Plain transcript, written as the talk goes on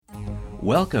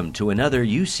Welcome to another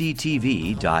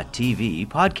UCTV.tv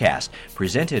podcast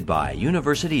presented by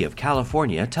University of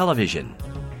California Television.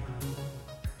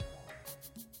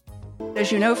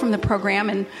 As you know from the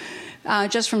program and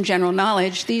just from general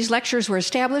knowledge, these lectures were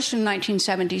established in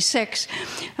 1976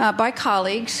 by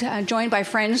colleagues, joined by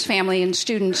friends, family, and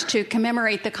students to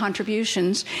commemorate the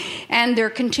contributions and their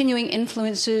continuing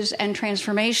influences and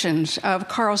transformations of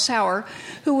Carl Sauer,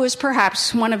 who was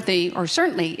perhaps one of the, or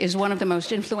certainly is one of the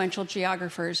most influential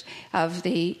geographers of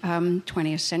the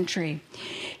 20th century.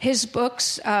 His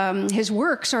books, his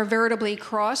works are veritably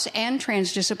cross and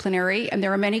transdisciplinary, and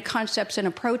there are many concepts and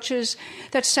approaches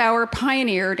that Sauer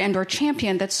pioneered and or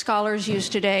championed that scholars use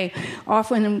today,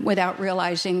 often without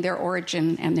realizing their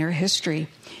origin and their history.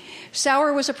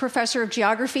 Sauer was a professor of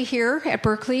geography here at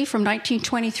Berkeley from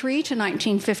 1923 to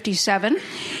 1957,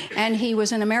 and he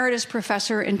was an emeritus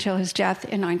professor until his death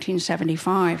in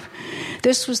 1975.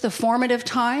 This was the formative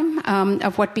time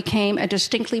of what became a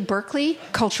distinctly Berkeley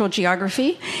cultural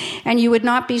geography, and you would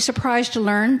not be surprised to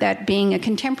learn that being a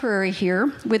contemporary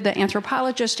here with the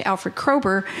anthropologist Alfred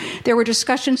Kroeber, there were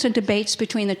discussions and debates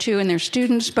between the two and their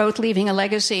students, both leaving a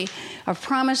legacy of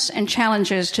promise and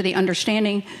challenges to the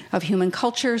understanding of human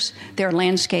cultures, their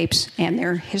landscapes, and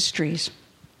their histories.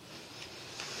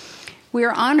 We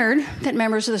are honored that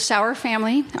members of the Sauer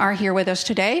family are here with us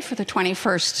today for the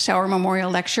 21st Sauer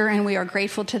Memorial Lecture, and we are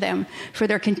grateful to them for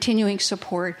their continuing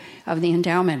support of the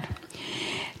endowment.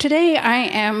 Today, I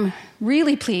am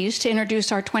really pleased to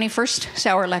introduce our 21st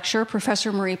Sauer lecturer,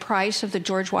 Professor Marie Price of the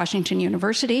George Washington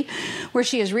University, where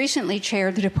she has recently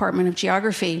chaired the Department of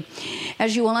Geography.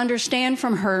 As you will understand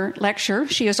from her lecture,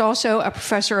 she is also a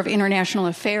professor of international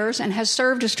affairs and has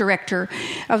served as director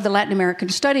of the Latin American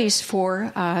Studies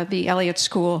for the Elliott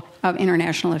School of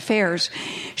International Affairs.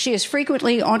 She is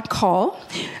frequently on call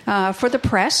for the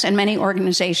press and many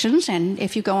organizations, and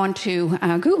if you go onto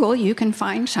Google, you can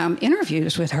find some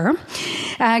interviews with her.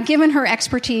 Given her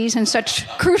expertise in such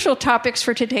crucial topics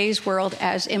for today's world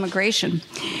as immigration.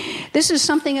 This is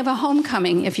something of a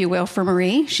homecoming, if you will, for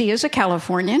Marie. She is a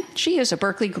Californian. She is a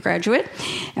Berkeley graduate,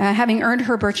 having earned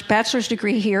her bachelor's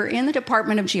degree here in the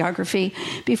Department of Geography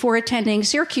before attending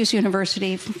Syracuse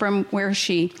University, from where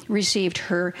she received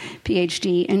her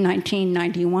PhD in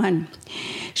 1991.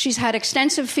 She's had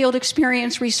extensive field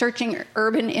experience researching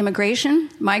urban immigration,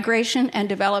 migration, and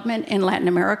development in Latin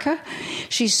America.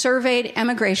 She's surveyed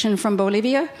emigration from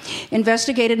Bolivia,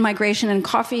 investigated migration and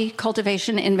coffee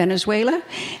cultivation in Venezuela,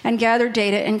 and gathered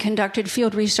data and conducted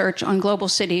field research on global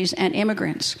cities and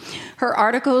immigrants. Her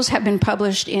articles have been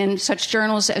published in such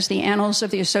journals as the Annals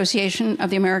of the Association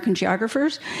of the American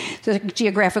Geographers, the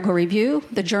Geographical Review,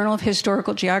 the Journal of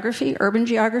Historical Geography, Urban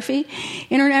Geography,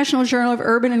 International Journal of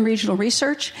Urban and Regional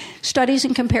Research, Studies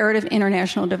in Comparative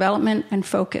International Development, and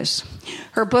Focus.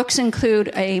 Her books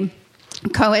include a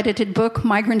co-edited book,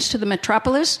 Migrants to the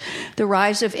Metropolis, The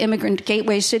Rise of Immigrant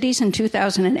Gateway Cities in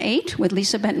 2008 with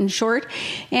Lisa Benton Short,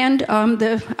 and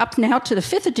up now to the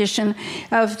 5th edition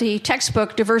of the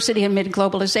textbook, Diversity Amid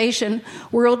Globalization,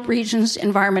 World Regions,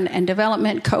 Environment and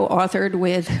Development, co-authored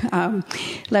with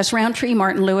Les Roundtree,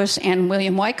 Martin Lewis, and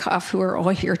William Wyckoff, who are all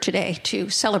here today to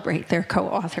celebrate their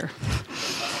co-author.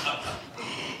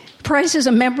 Price is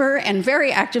a member and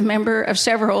very active member of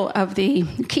several of the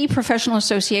key professional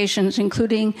associations,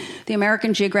 including the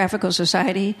American Geographical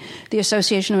Society, the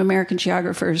Association of American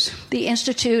Geographers, the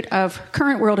Institute of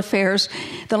Current World Affairs,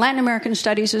 the Latin American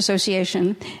Studies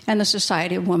Association, and the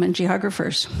Society of Women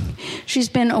Geographers. She's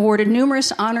been awarded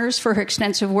numerous honors for her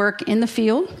extensive work in the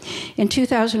field. In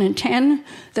 2010,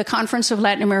 the Conference of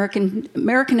Latin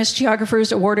Americanist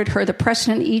Geographers awarded her the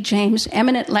Preston E. James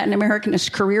Eminent Latin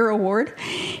Americanist Career Award.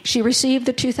 She received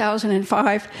the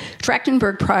 2005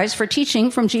 Trachtenberg Prize for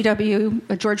teaching from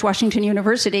GW, George Washington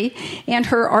University, and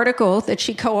her article that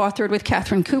she co-authored with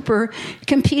Catherine Cooper,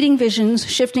 Competing Visions,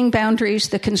 Shifting Boundaries,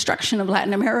 The Construction of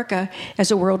Latin America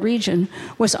as a World Region,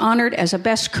 was honored as a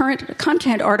Best Current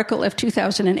Content article of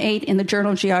 2008 in the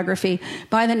Journal Geography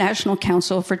by the National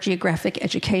Council for Geographic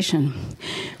Education.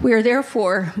 We are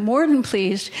therefore more than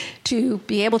pleased to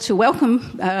be able to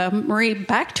welcome Marie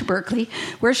back to Berkeley,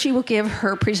 where she will give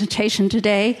her presentation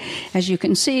today. As you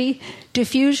can see,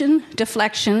 Diffusion,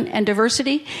 Deflection, and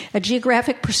Diversity, a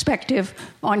Geographic Perspective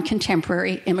on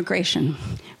Contemporary Immigration.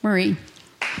 Marie.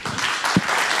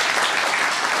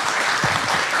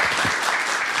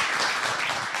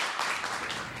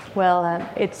 Well,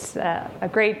 it's a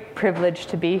great privilege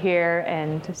to be here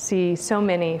and to see so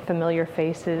many familiar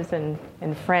faces and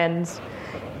friends.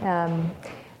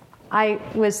 I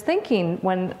was thinking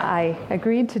when I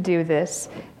agreed to do this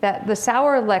that the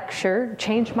Sauer lecture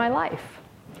changed my life.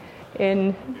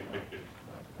 In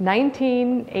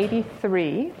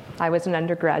 1983, I was an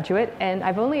undergraduate, and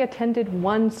I've only attended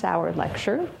one Sauer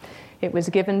lecture. It was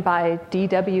given by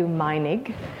D.W.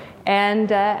 Meinig.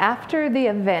 And after the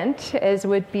event, as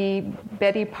would be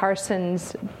Betty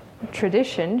Parsons'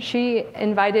 tradition, she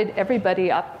invited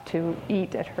everybody up to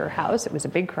eat at her house. It was a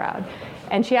big crowd.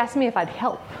 And she asked me if I'd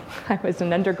help. I was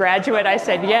an undergraduate. I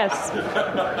said yes.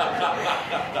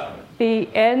 The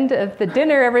end of the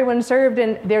dinner, everyone served,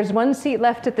 and there's one seat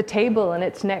left at the table, and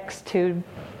it's next to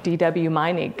D.W.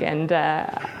 Meinig. And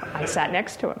I sat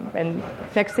next to him. And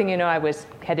next thing you know, I was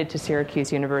headed to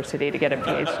Syracuse University to get a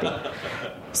PhD.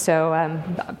 So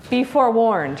be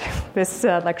forewarned, this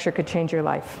lecture could change your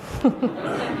life.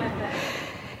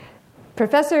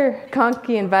 Professor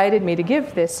Conkey invited me to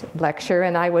give this lecture,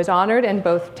 and I was honored and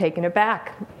both taken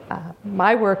aback.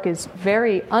 My work is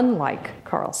very unlike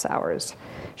Carl Sauer's.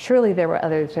 Surely there were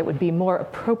others that would be more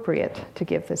appropriate to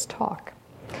give this talk.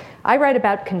 I write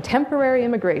about contemporary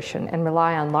immigration and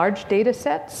rely on large data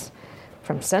sets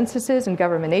from censuses and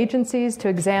government agencies to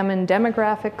examine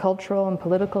demographic, cultural, and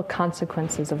political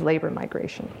consequences of labor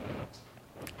migration.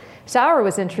 Sauer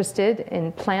was interested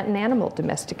in plant and animal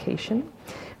domestication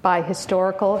by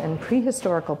historical and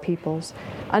prehistorical peoples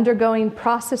undergoing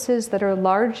processes that are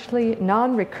largely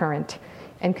non-recurrent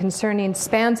and concerning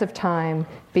spans of time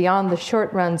beyond the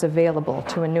short runs available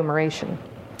to enumeration.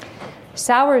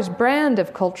 Sauer's brand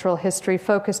of cultural history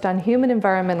focused on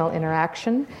human-environmental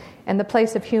interaction and the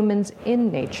place of humans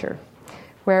in nature,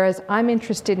 whereas I'm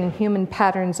interested in human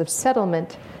patterns of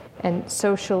settlement and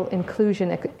social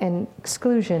inclusion and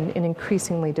exclusion in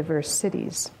increasingly diverse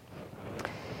cities.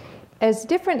 As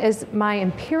different as my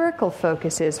empirical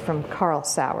focus is from Carl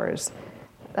Sauer's,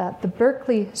 the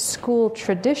Berkeley School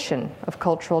tradition of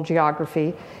cultural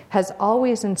geography has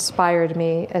always inspired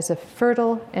me as a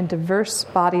fertile and diverse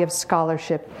body of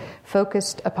scholarship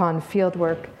focused upon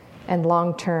fieldwork and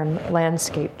long-term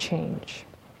landscape change,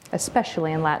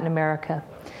 especially in Latin America.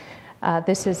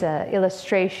 This is an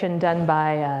illustration done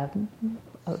by a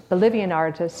Bolivian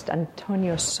artist,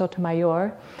 Antonio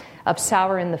Sotomayor, of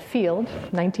Sauer in the Field,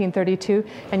 1932.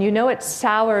 And you know it's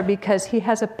Sauer because he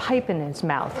has a pipe in his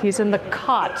mouth. He's in the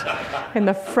cot in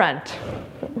the front.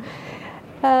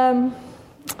 And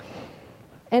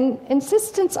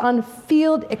insistence on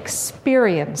field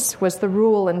experience was the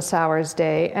rule in Sauer's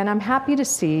day, and I'm happy to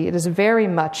see it is very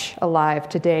much alive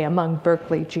today among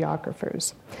Berkeley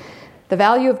geographers. The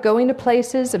value of going to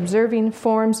places, observing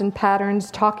forms and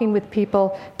patterns, talking with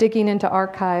people, digging into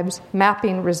archives,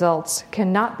 mapping results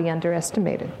cannot be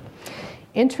underestimated.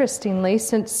 Interestingly,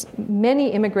 since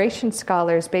many immigration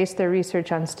scholars base their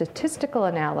research on statistical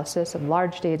analysis of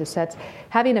large data sets,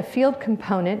 having a field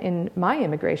component in my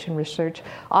immigration research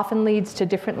often leads to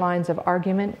different lines of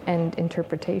argument and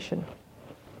interpretation.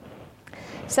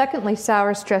 Secondly,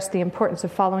 Sauer stressed the importance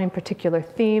of following particular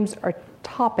themes or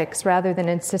topics rather than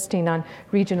insisting on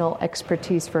regional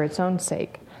expertise for its own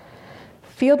sake.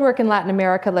 Fieldwork in Latin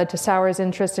America led to Sauer's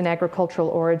interest in agricultural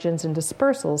origins and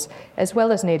dispersals, as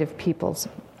well as native peoples.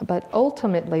 But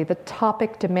ultimately, the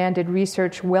topic demanded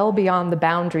research well beyond the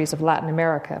boundaries of Latin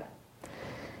America.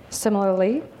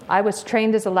 Similarly, I was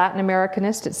trained as a Latin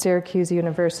Americanist at Syracuse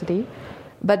University,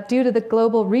 but due to the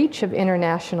global reach of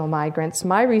international migrants,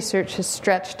 my research has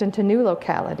stretched into new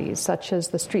localities, such as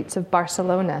the streets of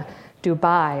Barcelona,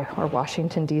 Dubai, or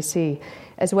Washington, D.C.,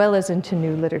 as well as into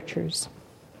new literatures.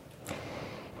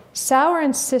 Sauer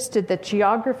insisted that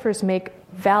geographers make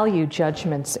value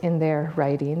judgments in their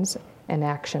writings and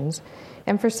actions,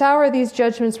 and for Sauer, these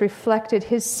judgments reflected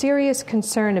his serious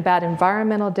concern about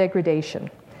environmental degradation,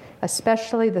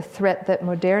 especially the threat that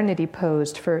modernity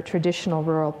posed for traditional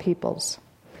rural peoples.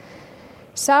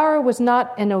 Sauer was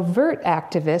not an overt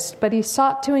activist, but he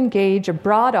sought to engage a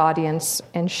broad audience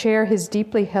and share his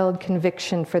deeply held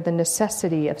conviction for the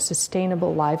necessity of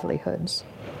sustainable livelihoods.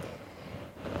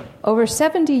 Over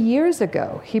 70 years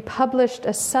ago, he published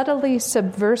a subtly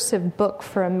subversive book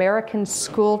for American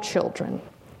school children,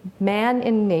 Man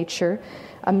in Nature,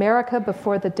 America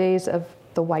Before the Days of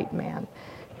the White Man.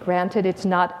 Granted, it's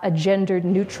not a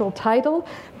gender-neutral title,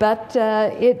 but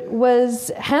it was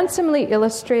handsomely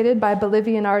illustrated by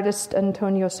Bolivian artist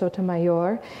Antonio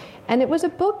Sotomayor, and it was a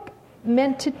book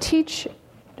meant to teach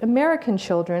American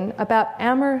children about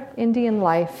Amerindian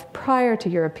life prior to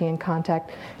European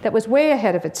contact that was way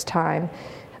ahead of its time.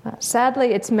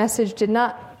 Sadly, its message did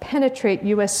not penetrate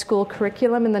U.S. school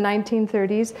curriculum in the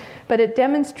 1930s, but it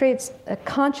demonstrates a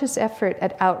conscious effort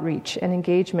at outreach and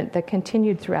engagement that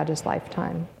continued throughout his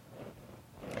lifetime.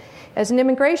 As an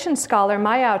immigration scholar,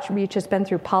 my outreach has been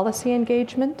through policy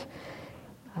engagement,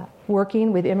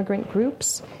 working with immigrant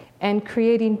groups, and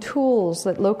creating tools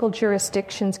that local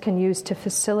jurisdictions can use to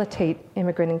facilitate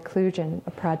immigrant inclusion,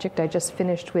 a project I just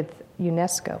finished with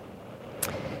UNESCO.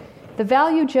 The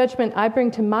value judgment I bring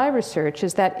to my research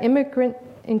is that immigrant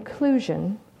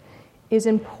inclusion is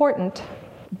important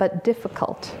but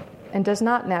difficult and does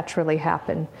not naturally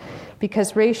happen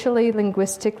because racially,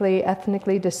 linguistically,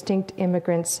 ethnically distinct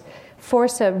immigrants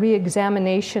force a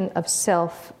re-examination of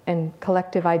self and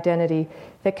collective identity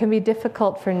that can be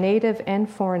difficult for native and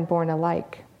foreign-born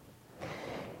alike.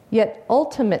 Yet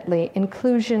ultimately,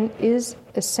 inclusion is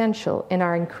essential in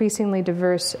our increasingly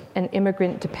diverse and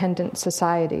immigrant-dependent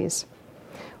societies.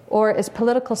 Or, as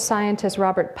political scientist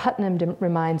Robert Putnam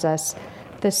reminds us,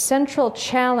 the central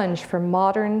challenge for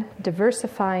modern,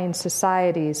 diversifying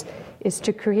societies is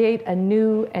to create a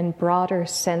new and broader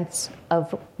sense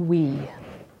of we.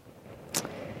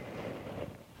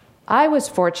 I was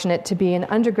fortunate to be an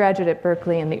undergraduate at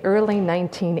Berkeley in the early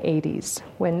 1980s,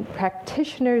 when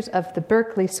practitioners of the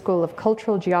Berkeley School of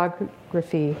Cultural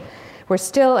Geography were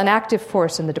still an active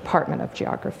force in the Department of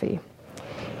Geography.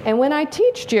 And when I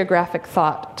teach geographic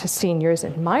thought to seniors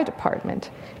in my department,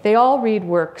 they all read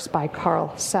works by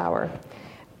Carl Sauer.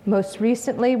 Most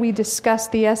recently, we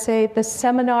discussed the essay, The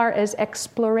Seminar as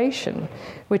Exploration,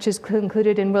 which is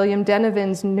concluded in William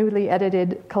Denovan's newly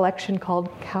edited collection called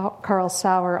Carl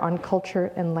Sauer on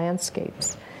Culture and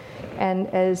Landscapes. And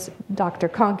as Dr.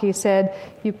 Conkey said,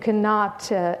 you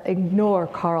cannot ignore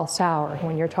Carl Sauer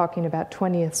when you're talking about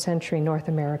 20th century North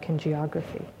American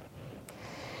geography.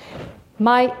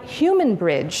 My human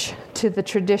bridge to the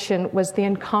tradition was the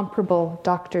incomparable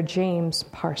Dr. James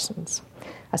Parsons,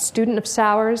 a student of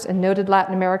Sauer's and noted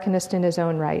Latin Americanist in his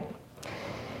own right.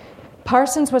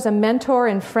 Parsons was a mentor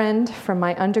and friend from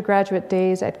my undergraduate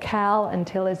days at Cal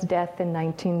until his death in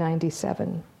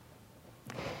 1997.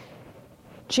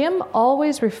 Jim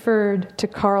always referred to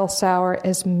Carl Sauer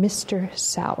as Mr.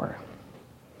 Sauer,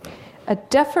 a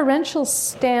deferential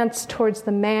stance towards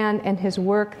the man and his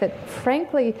work that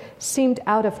frankly seemed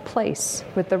out of place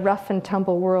with the rough and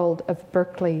tumble world of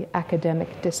Berkeley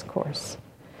academic discourse.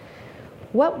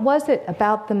 What was it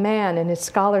about the man and his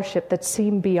scholarship that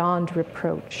seemed beyond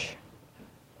reproach?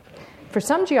 For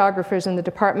some geographers in the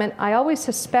department, I always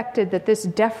suspected that this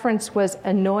deference was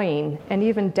annoying and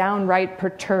even downright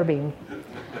perturbing.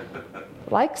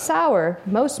 Like Sauer,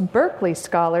 most Berkeley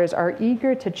scholars are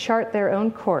eager to chart their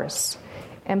own course.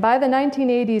 And by the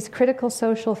 1980s, critical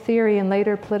social theory and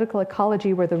later political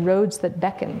ecology were the roads that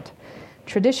beckoned.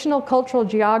 Traditional cultural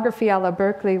geography a la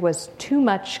Berkeley was too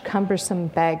much cumbersome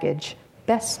baggage,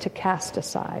 best to cast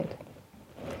aside.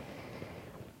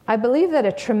 I believe that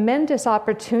a tremendous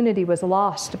opportunity was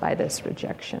lost by this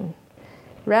rejection.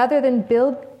 Rather than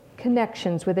build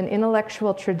connections with an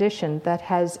intellectual tradition that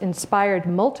has inspired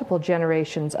multiple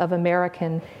generations of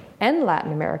American and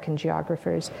Latin American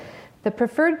geographers, the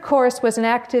preferred course was an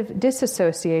active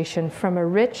disassociation from a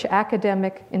rich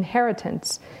academic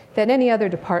inheritance that any other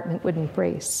department would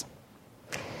embrace.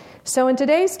 So in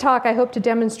today's talk, I hope to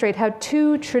demonstrate how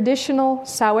two traditional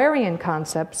Sauerian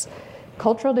concepts,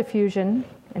 cultural diffusion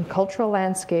and cultural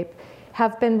landscape,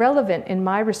 have been relevant in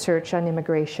my research on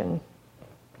immigration.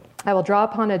 I will draw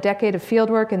upon a decade of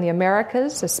fieldwork in the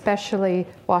Americas, especially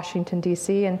Washington,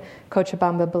 D.C., and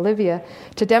Cochabamba, Bolivia,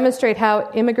 to demonstrate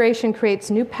how immigration creates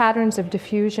new patterns of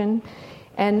diffusion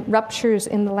and ruptures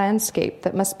in the landscape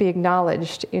that must be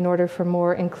acknowledged in order for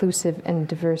more inclusive and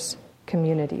diverse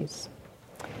communities.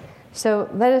 So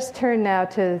let us turn now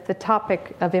to the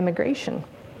topic of immigration.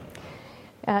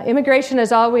 Immigration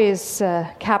has always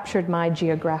captured my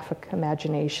geographic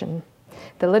imagination.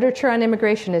 The literature on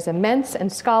immigration is immense,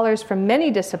 and scholars from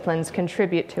many disciplines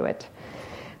contribute to it.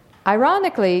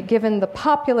 Ironically, given the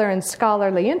popular and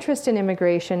scholarly interest in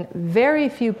immigration, very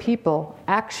few people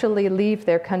actually leave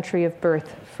their country of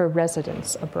birth for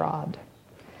residence abroad.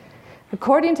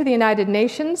 According to the United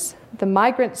Nations, the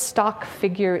migrant stock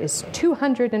figure is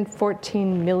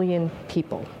 214 million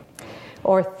people,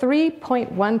 or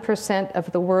 3.1%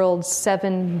 of the world's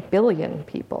 7 billion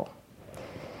people.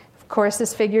 Of course,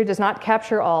 this figure does not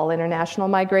capture all international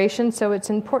migration, so it's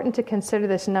important to consider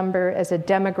this number as a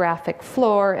demographic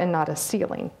floor and not a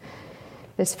ceiling.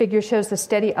 This figure shows the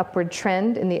steady upward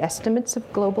trend in the estimates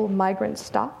of global migrant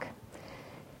stock.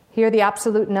 Here, the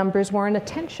absolute numbers warrant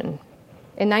attention.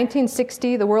 In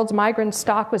 1960, the world's migrant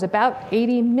stock was about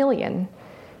 80 million,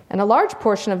 and a large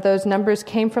portion of those numbers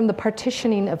came from the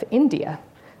partitioning of India,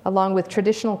 along with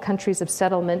traditional countries of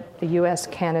settlement, the US,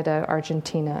 Canada,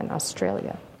 Argentina, and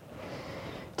Australia.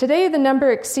 Today, the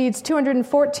number exceeds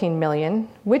 214 million,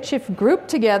 which, if grouped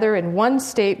together in one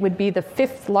state, would be the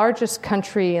 5th largest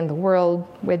country in the world,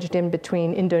 wedged in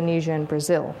between Indonesia and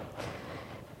Brazil.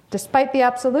 Despite the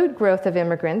absolute growth of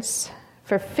immigrants,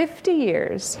 for 50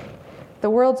 years, the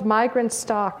world's migrant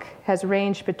stock has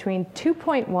ranged between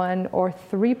 2.1 or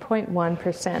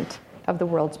 3.1% of the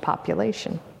world's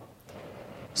population.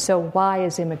 So why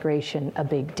is immigration a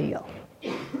big deal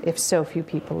if so few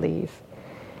people leave?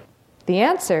 The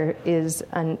answer is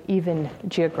uneven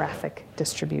geographic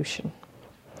distribution.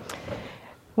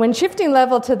 When shifting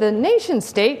level to the nation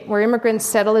state, where immigrants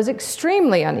settle, is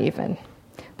extremely uneven,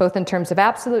 both in terms of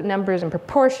absolute numbers and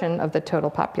proportion of the total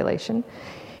population.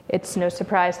 It's no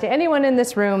surprise to anyone in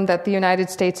this room that the United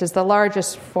States is the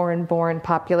largest foreign-born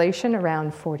population,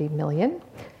 around 40 million,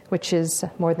 which is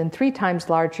more than 3 times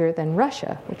larger than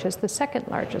Russia, which is the second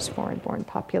largest foreign-born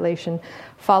population,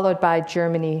 followed by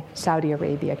Germany, Saudi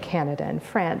Arabia, Canada, and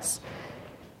France.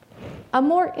 A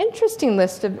more interesting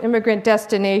list of immigrant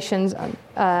destinations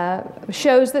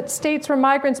shows that states where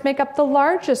migrants make up the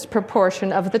largest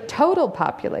proportion of the total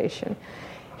population.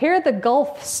 Here, the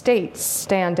Gulf states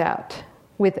stand out,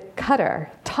 with Qatar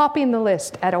topping the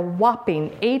list at a whopping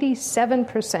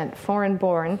 87%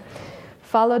 foreign-born,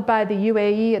 followed by the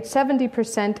UAE at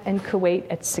 70% and Kuwait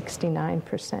at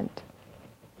 69%.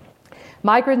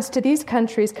 Migrants to these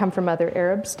countries come from other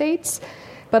Arab states,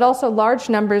 but also large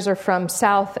numbers are from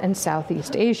South and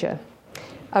Southeast Asia.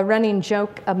 A running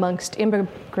joke amongst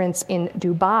immigrants in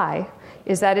Dubai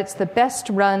is that it's the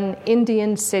best-run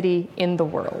Indian city in the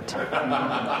world.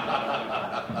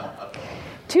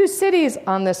 2 cities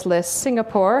on this list,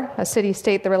 Singapore, a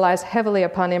city-state that relies heavily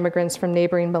upon immigrants from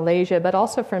neighboring Malaysia, but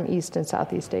also from East and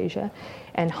Southeast Asia,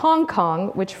 and Hong Kong,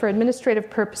 which for administrative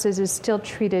purposes is still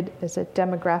treated as a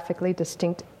demographically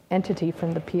distinct entity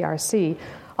from the PRC,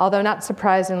 although not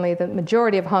surprisingly, the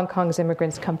majority of Hong Kong's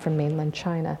immigrants come from mainland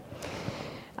China.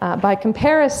 By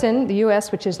comparison, the U.S.,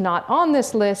 which is not on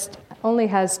this list, only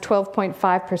has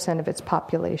 12.5% of its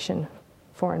population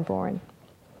foreign-born.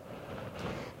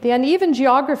 The uneven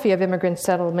geography of immigrant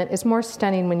settlement is more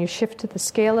stunning when you shift to the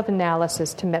scale of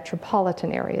analysis to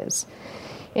metropolitan areas.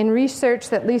 In research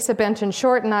that Lisa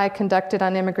Benton-Short and I conducted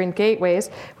on immigrant gateways,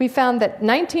 we found that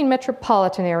 19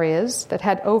 metropolitan areas that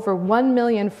had over 1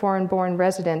 million foreign-born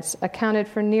residents accounted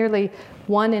for nearly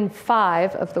 1 in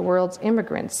 5 of the world's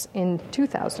immigrants in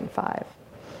 2005.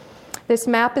 This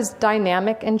map is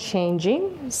dynamic and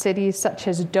changing. Cities such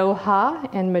as Doha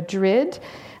and Madrid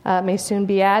may soon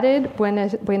be added.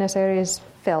 Buenos Aires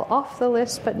fell off the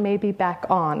list, but may be back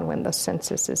on when the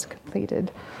census is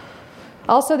completed.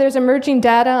 Also, there's emerging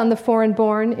data on the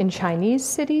foreign-born in Chinese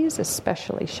cities,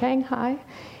 especially Shanghai.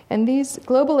 And these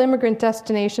global immigrant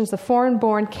destinations, the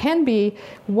foreign-born, can be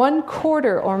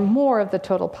 1/4 or more of the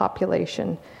total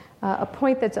population, a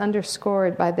point that's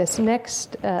underscored by this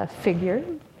next figure,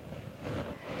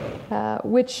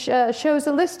 which shows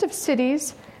a list of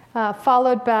cities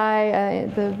followed by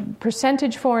the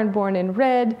percentage foreign-born in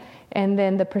red, and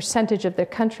then the percentage of the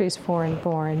country's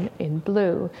foreign-born in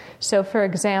blue. So, for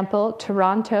example,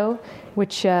 Toronto,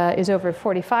 which is over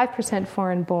 45%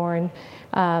 foreign-born,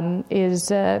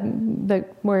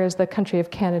 whereas the country of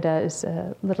Canada is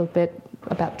a little bit,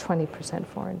 about 20%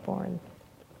 foreign-born.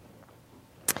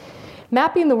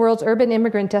 Mapping the world's urban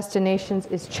immigrant destinations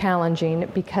is challenging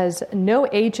because no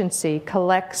agency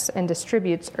collects and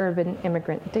distributes urban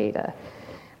immigrant data.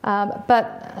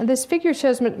 But this figure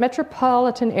shows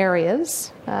metropolitan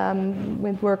areas,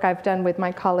 with work I've done with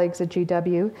my colleagues at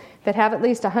GW, that have at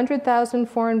least 100,000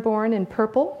 foreign-born in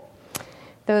purple,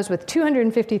 those with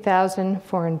 250,000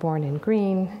 foreign-born in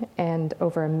green, and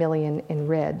over 1 million in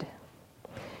red.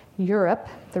 Europe,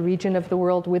 the region of the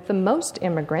world with the most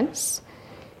immigrants,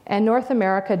 and North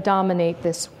America dominate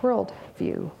this world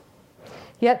view.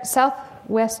 Yet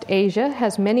Southwest Asia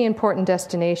has many important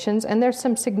destinations, and there's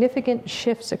some significant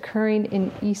shifts occurring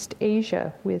in East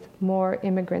Asia, with more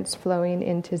immigrants flowing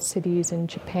into cities in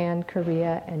Japan,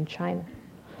 Korea, and China.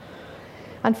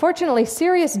 Unfortunately,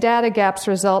 serious data gaps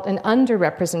result in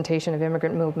underrepresentation of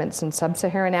immigrant movements in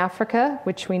sub-Saharan Africa,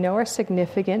 which we know are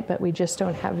significant, but we just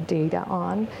don't have data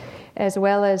on, as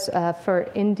well as for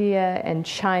India and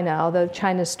China, although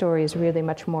China's story is really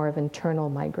much more of internal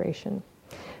migration.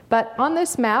 But on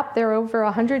this map, there are over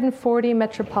 140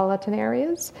 metropolitan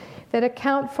areas that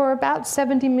account for about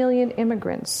 70 million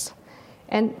immigrants.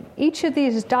 And each of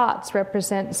these dots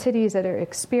represent cities that are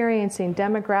experiencing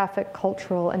demographic,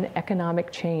 cultural, and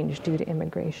economic change due to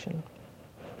immigration.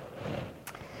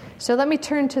 So let me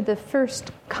turn to the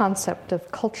first concept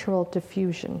of cultural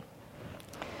diffusion.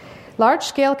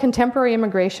 Large-scale contemporary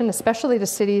immigration, especially to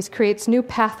cities, creates new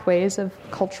pathways of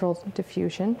cultural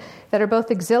diffusion that are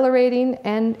both exhilarating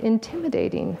and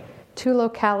intimidating to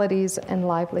localities and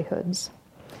livelihoods.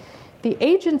 The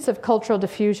agents of cultural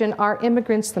diffusion are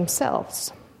immigrants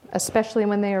themselves. especially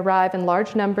when they arrive in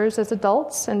large numbers as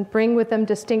adults and bring with them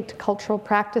distinct cultural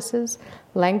practices,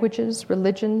 languages,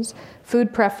 religions,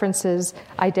 food preferences,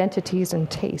 identities, and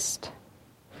taste.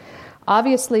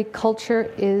 Obviously,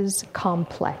 culture is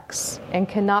complex and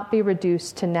cannot be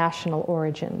reduced to national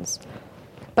origins.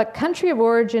 But country of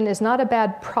origin is not a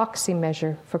bad proxy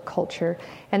measure for culture,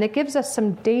 and it gives us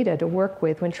some data to work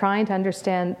with when trying to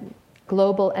understand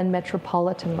global and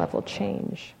metropolitan level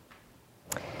change.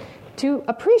 To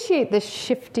appreciate this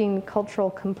shifting cultural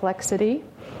complexity,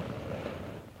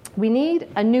 we need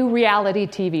a new reality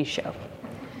TV show.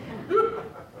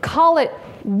 Call it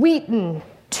Wheaton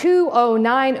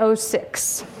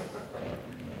 20906.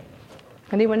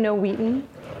 Anyone know Wheaton?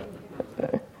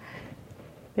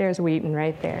 There's Wheaton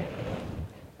right there.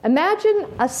 Imagine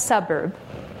a suburb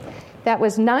that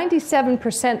was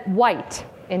 97% white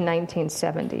in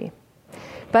 1970,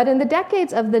 but in the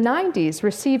decades of the 90s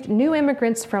received new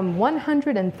immigrants from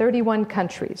 131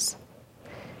 countries.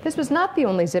 This was not the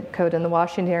only zip code in the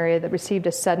Washington area that received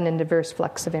a sudden and diverse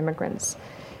flux of immigrants.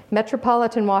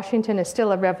 Metropolitan Washington is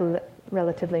still a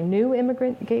relatively new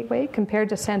immigrant gateway compared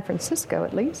to San Francisco,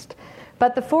 at least.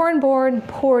 But the foreign-born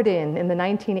poured in the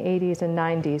 1980s and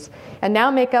 90s and now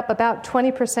make up about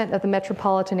 20% of the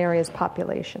metropolitan area's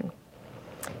population.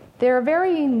 There are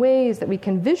varying ways that we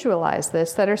can visualize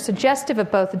this that are suggestive of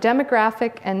both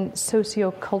demographic and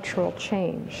sociocultural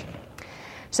change.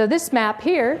 So this map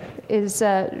here is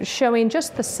showing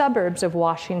just the suburbs of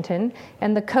Washington,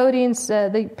 and the codings,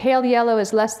 the pale yellow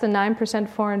is less than 9%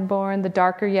 foreign-born, the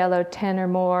darker yellow 10 or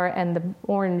more, and the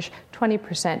orange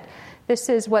 20%. This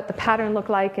is what the pattern looked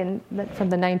like from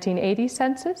the 1980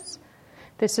 census.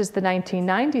 This is the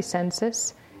 1990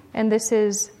 census, and this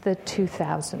is the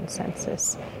 2000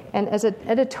 census. And as an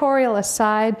editorial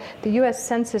aside, the U.S.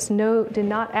 Census did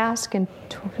not ask in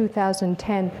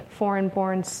 2010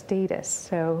 foreign-born status.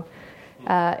 So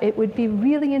it would be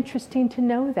really interesting to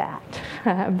know that,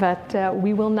 but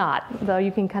we will not, though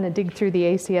you can kind of dig through the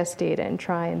ACS data and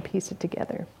try and piece it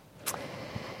together.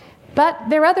 But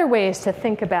there are other ways to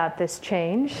think about this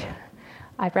change.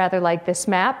 I rather like this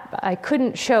map. I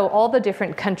couldn't show all the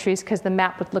different countries because the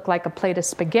map would look like a plate of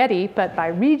spaghetti, but by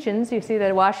regions, you see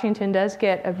that Washington does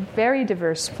get a very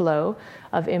diverse flow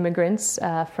of immigrants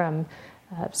from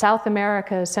South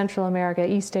America, Central America,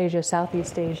 East Asia,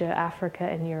 Southeast Asia, Africa,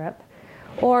 and Europe.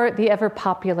 Or the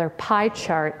ever-popular pie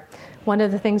chart. One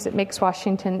of the things that makes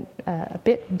Washington a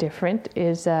bit different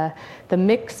is the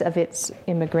mix of its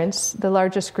immigrants. The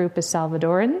largest group is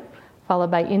Salvadoran,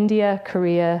 followed by India,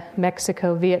 Korea,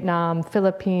 Mexico, Vietnam,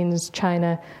 Philippines,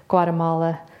 China,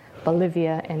 Guatemala,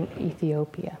 Bolivia, and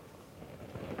Ethiopia.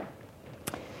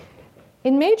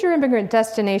 In major immigrant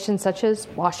destinations such as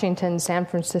Washington, San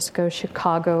Francisco,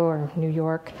 Chicago, or New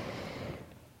York,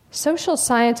 social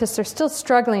scientists are still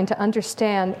struggling to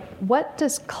understand what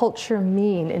does culture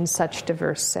mean in such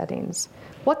diverse settings?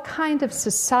 What kind of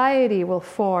society will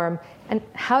form, and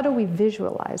how do we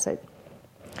visualize it?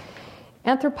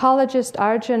 Anthropologist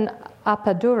Arjun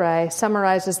Appadurai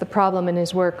summarizes the problem in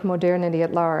his work, Modernity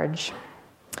at Large.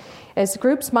 As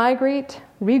groups migrate,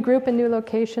 regroup in new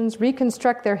locations,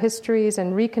 reconstruct their histories,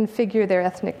 and reconfigure their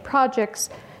ethnic projects,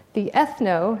 the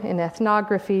ethno, in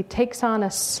ethnography, takes on a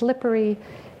slippery,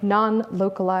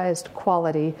 non-localized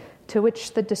quality to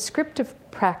which the descriptive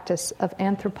practice of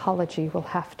anthropology will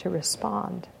have to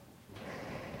respond.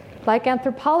 Like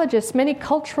anthropologists, many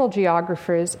cultural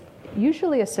geographers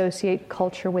usually associate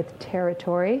culture with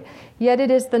territory, yet it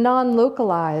is the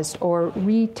non-localized or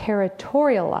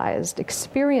re-territorialized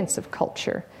experience of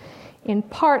culture, in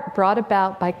part brought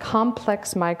about by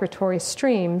complex migratory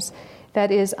streams,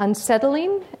 that is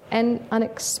unsettling and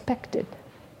unexpected.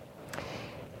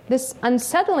 This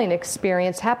unsettling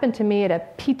experience happened to me at a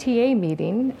PTA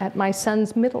meeting at my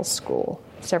son's middle school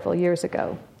several years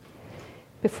ago.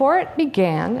 Before it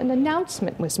began, an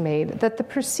announcement was made that the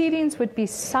proceedings would be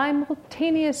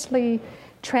simultaneously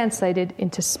translated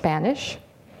into Spanish,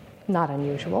 not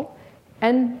unusual,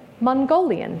 and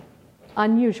Mongolian,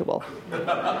 unusual.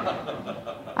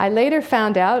 I later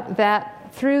found out that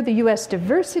through the U.S.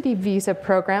 diversity visa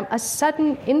program, a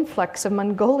sudden influx of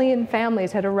Mongolian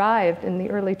families had arrived in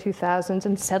the early 2000s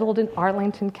and settled in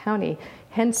Arlington County,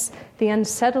 hence the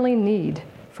unsettling need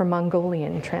for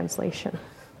Mongolian translation.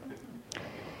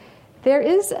 There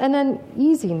is an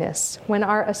uneasiness when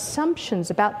our assumptions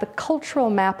about the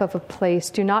cultural map of a place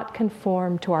do not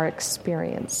conform to our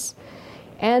experience.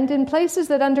 And in places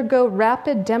that undergo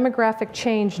rapid demographic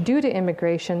change due to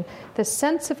immigration, the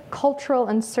sense of cultural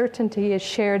uncertainty is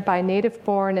shared by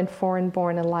native-born and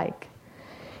foreign-born alike.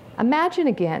 Imagine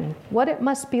again what it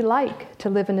must be like to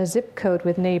live in a zip code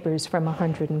with neighbors from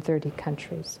 130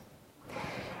 countries.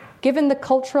 Given the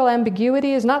cultural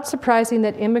ambiguity, it is not surprising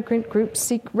that immigrant groups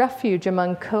seek refuge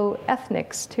among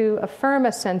co-ethnics to affirm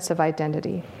a sense of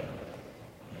identity.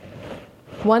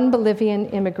 One Bolivian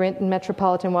immigrant in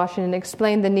metropolitan Washington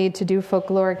explained the need to do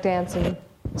folkloric dancing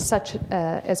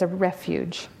as a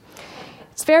refuge.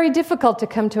 It's very difficult to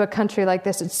come to a country like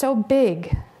this. It's so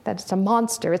big that it's a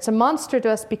monster. It's a monster to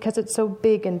us because it's so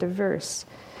big and diverse.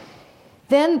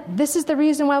 Then this is the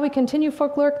reason why we continue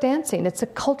folkloric dancing. It's a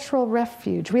cultural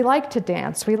refuge. We like to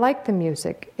dance. We like the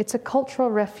music. It's a cultural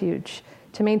refuge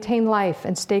to maintain life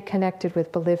and stay connected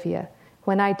with Bolivia.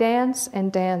 When I dance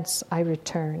and dance, I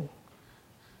return.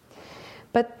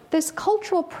 But this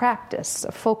cultural practice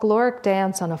of folkloric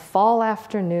dance on a fall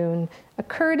afternoon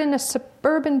occurred in a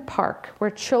suburban park where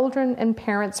children and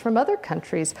parents from other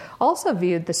countries also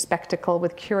viewed the spectacle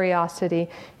with curiosity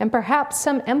and perhaps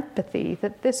some empathy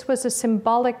that this was a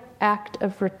symbolic act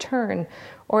of return,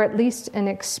 or at least an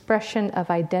expression of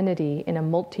identity in a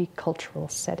multicultural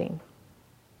setting.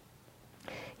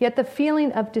 Yet the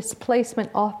feeling of displacement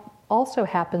also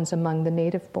happens among the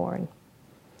native-born.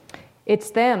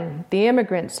 It's them, the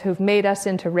immigrants, who've made us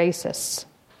into racists,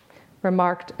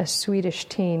 remarked a Swedish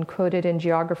teen quoted in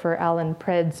geographer Alan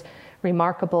Pred's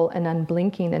remarkable and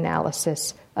unblinking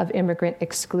analysis of immigrant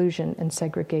exclusion and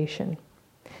segregation.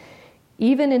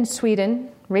 Even in Sweden,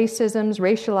 racism's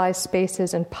racialized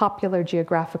spaces and popular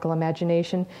geographical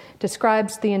imagination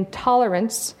describes the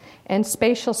intolerance and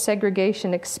spatial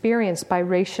segregation experienced by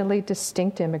racially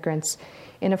distinct immigrants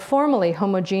in a formally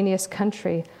homogeneous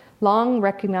country long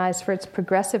recognized for its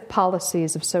progressive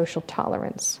policies of social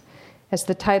tolerance. As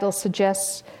the title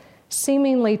suggests,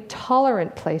 seemingly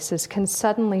tolerant places can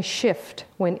suddenly shift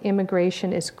when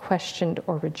immigration is questioned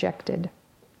or rejected.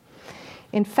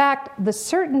 In fact, the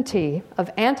certainty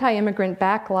of anti-immigrant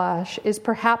backlash is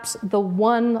perhaps the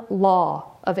one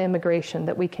law of immigration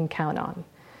that we can count on.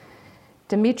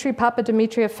 Dimitri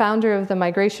Papadimitriou, founder of the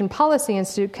Migration Policy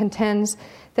Institute, contends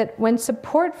that when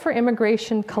support for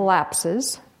immigration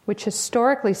collapses, which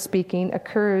historically speaking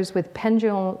occurs with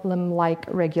pendulum-like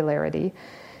regularity,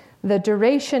 the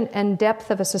duration and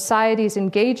depth of a society's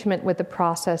engagement with the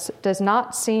process does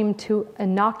not seem to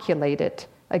inoculate it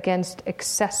against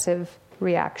excessive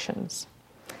reactions.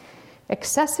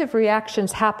 Excessive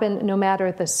reactions happen no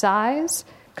matter the size,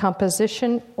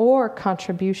 composition, or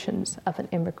contributions of an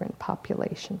immigrant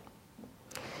population.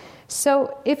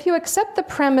 So if you accept the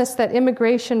premise that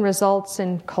immigration results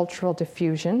in cultural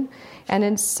diffusion, and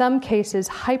in some cases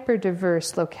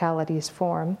hyper-diverse localities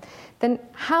form, then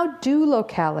how do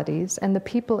localities and the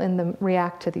people in them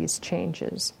react to these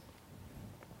changes?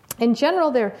 In general,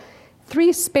 there are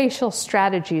three spatial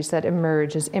strategies that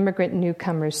emerge as immigrant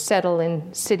newcomers settle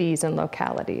in cities and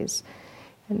localities.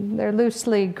 And they're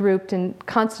loosely grouped in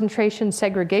concentration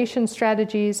segregation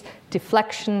strategies,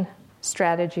 deflection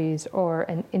strategies, or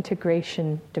an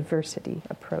integration diversity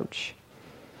approach.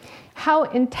 How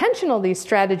intentional these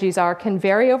strategies are can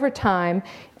vary over time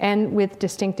and with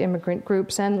distinct immigrant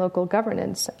groups and local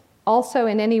governance. Also,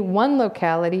 in any one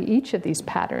locality, each of these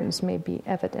patterns may be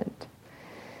evident.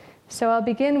 So I'll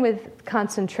begin with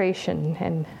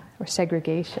concentration or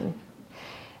segregation.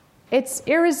 It's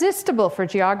irresistible for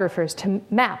geographers to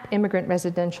map immigrant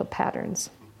residential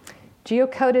patterns.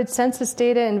 Geocoded census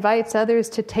data invites others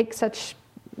to take such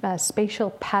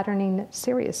spatial patterning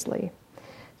seriously.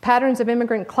 Patterns of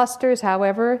immigrant clusters,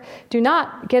 however, do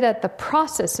not get at the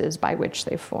processes by which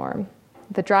they form.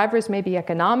 The drivers may be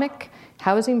economic,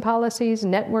 housing policies,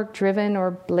 network-driven,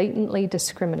 or blatantly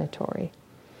discriminatory.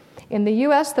 In the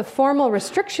U.S., the formal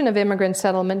restriction of immigrant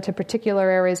settlement to particular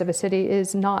areas of a city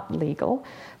is not legal,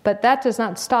 but that does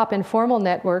not stop informal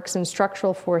networks and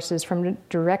structural forces from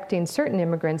directing certain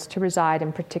immigrants to reside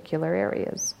in particular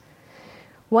areas.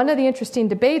 One of the interesting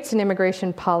debates in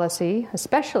immigration policy,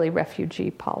 especially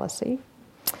refugee policy,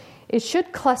 is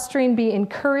should clustering be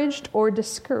encouraged or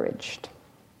discouraged?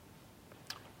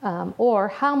 Or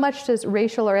how much does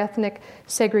racial or ethnic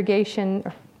segregation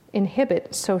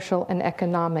inhibit social and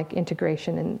economic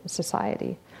integration in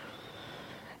society?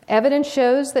 Evidence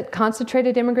shows that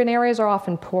concentrated immigrant areas are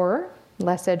often poorer,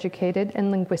 less educated,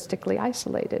 and linguistically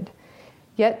isolated.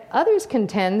 Yet others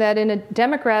contend that in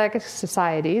democratic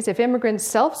societies, if immigrants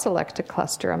self-select to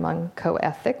cluster among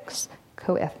co-ethnics,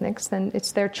 then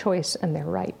it's their choice and their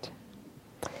right.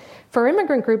 For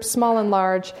immigrant groups, small and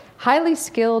large, highly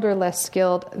skilled or less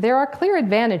skilled, there are clear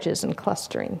advantages in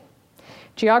clustering.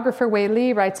 Geographer Wei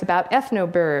Li writes about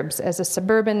ethnoburbs as a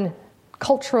suburban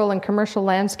cultural and commercial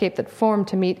landscape that formed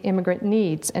to meet immigrant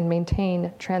needs and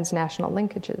maintain transnational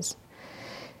linkages.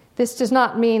 This does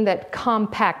not mean that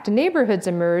compact neighborhoods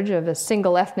emerge of a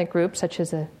single ethnic group, such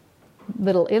as a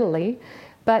Little Italy,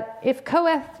 but if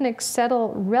co-ethnics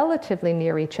settle relatively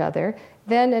near each other,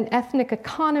 then an ethnic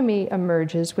economy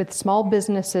emerges with small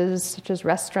businesses such as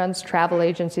restaurants, travel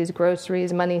agencies,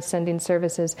 groceries, money-sending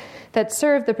services that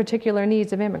serve the particular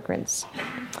needs of immigrants.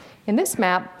 In this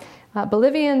map,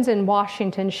 Bolivians in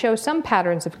Washington show some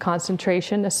patterns of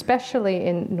concentration, especially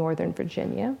in Northern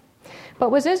Virginia. But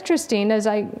what's interesting is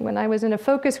when I was in a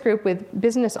focus group with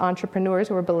business entrepreneurs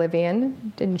who were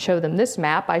Bolivian, didn't show them this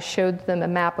map, I showed them a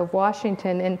map of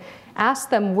Washington and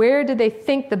asked them where did they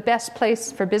think the best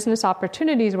place for business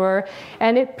opportunities were,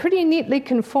 and it pretty neatly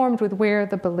conformed with where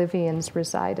the Bolivians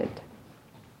resided.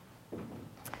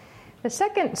 The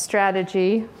second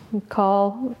strategy we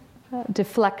call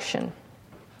deflection.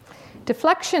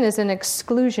 Deflection is an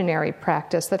exclusionary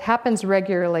practice that happens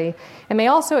regularly and may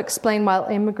also explain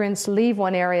why immigrants leave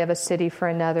one area of a city for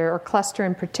another or cluster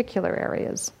in particular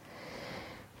areas.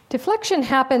 Deflection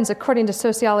happens, according to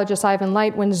sociologist Ivan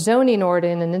Light, when zoning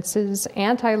ordinances,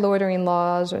 anti-loitering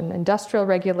laws, and industrial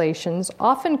regulations,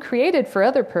 often created for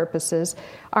other purposes,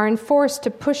 are enforced to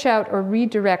push out or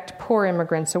redirect poor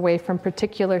immigrants away from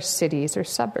particular cities or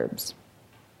suburbs.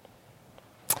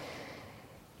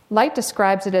 Light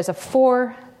describes it as a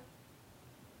four-step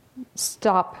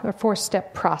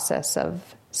process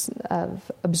of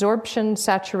absorption,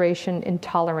 saturation,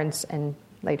 intolerance, and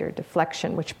later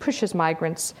deflection, which pushes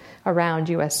migrants around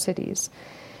U.S. cities.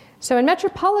 So in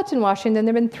metropolitan Washington,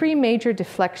 there have been three major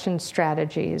deflection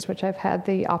strategies, which I've had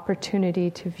the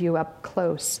opportunity to view up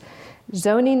close.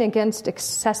 Zoning against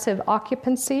excessive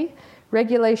occupancy,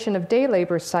 regulation of day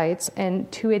labor sites, and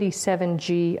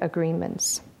 287G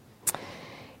agreements.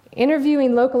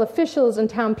 Interviewing local officials and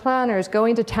town planners,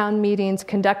 going to town meetings,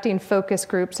 conducting focus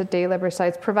groups at day labor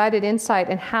sites provided insight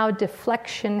in how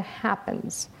deflection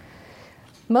happens.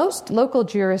 Most local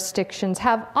jurisdictions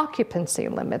have occupancy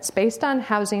limits based on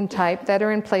housing type that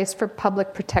are in place for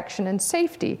public protection and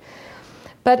safety.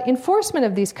 But enforcement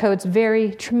of these codes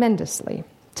vary tremendously.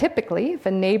 Typically, if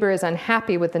a neighbor is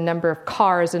unhappy with the number of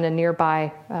cars in a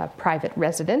nearby private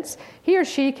residence, he or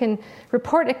she can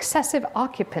report excessive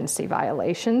occupancy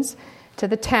violations to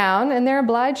the town, and they're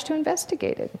obliged to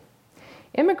investigate it.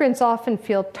 Immigrants often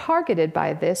feel targeted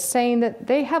by this, saying that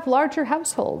they have larger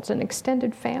households and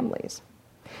extended families.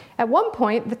 At one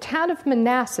point, the town of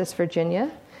Manassas, Virginia,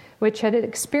 which had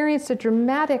experienced a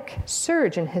dramatic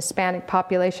surge in Hispanic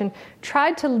population,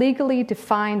 tried to legally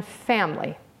define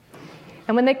family.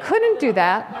 And when they couldn't do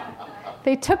that,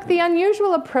 they took the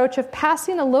unusual approach of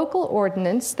passing a local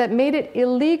ordinance that made it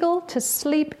illegal to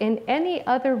sleep in any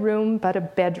other room but a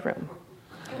bedroom.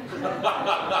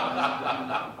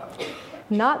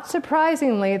 Not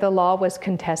surprisingly, the law was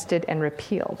contested and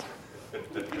repealed.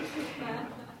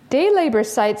 Day labor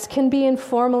sites can be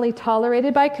informally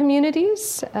tolerated by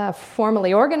communities,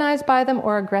 formally organized by them,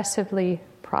 or aggressively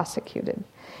prosecuted.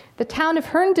 The town of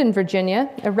Herndon, Virginia,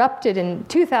 erupted in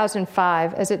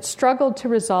 2005 as it struggled to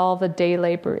resolve the day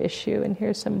labor issue. And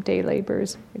here's some day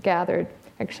laborers gathered.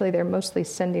 Actually, they're mostly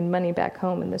sending money back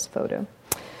home in this photo.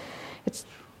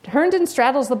 Herndon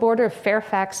straddles the border of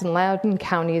Fairfax and Loudoun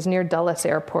counties near Dulles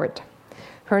Airport.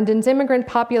 Herndon's immigrant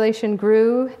population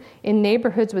grew in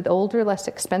neighborhoods with older, less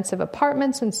expensive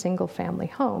apartments and single-family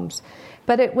homes.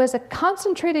 But it was a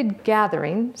concentrated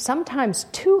gathering, sometimes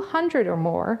 200 or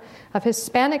more, of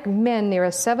Hispanic men near a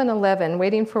 7-Eleven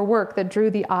waiting for work that drew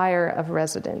the ire of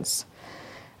residents.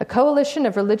 A coalition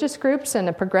of religious groups and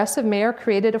a progressive mayor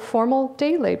created a formal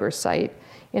day labor site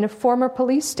in a former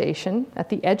police station at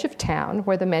the edge of town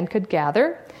where the men could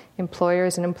gather,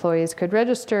 employers and employees could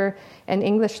register, and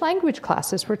English language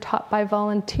classes were taught by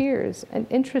volunteers. And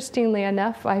interestingly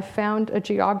enough, I found a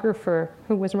geographer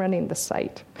who was running the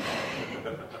site.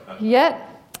 Yet,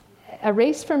 a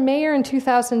race for mayor in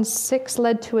 2006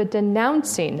 led to a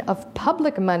denouncing of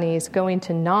public monies going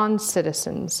to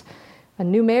non-citizens. A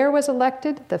new mayor was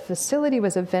elected. The facility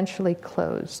was eventually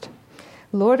closed.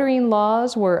 Loitering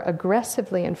laws were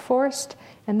aggressively enforced,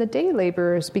 and the day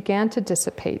laborers began to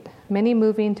dissipate, many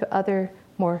moving to other,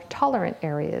 more tolerant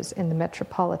areas in the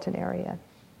metropolitan area.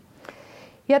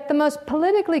 Yet the most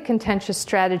politically contentious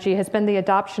strategy has been the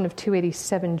adoption of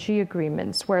 287G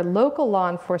agreements, where local law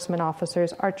enforcement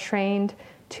officers are trained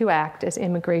to act as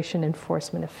immigration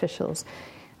enforcement officials.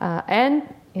 And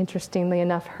interestingly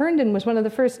enough, Herndon was one of the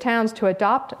first towns to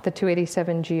adopt the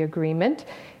 287G agreement,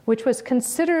 which was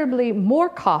considerably more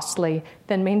costly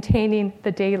than maintaining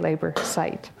the day labor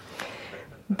site.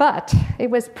 But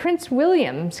it was Prince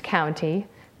William's County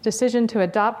decision to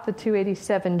adopt the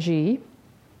 287G,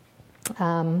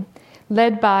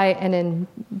 led by an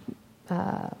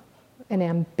an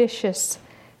ambitious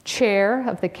chair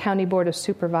of the County Board of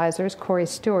Supervisors, Corey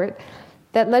Stewart,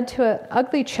 that led to an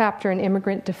ugly chapter in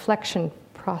immigrant deflection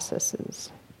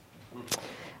processes.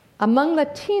 Among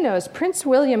Latinos, Prince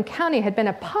William County had been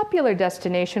a popular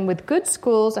destination with good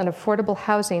schools and affordable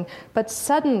housing, but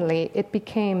suddenly it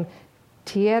became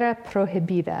tierra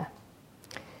prohibida.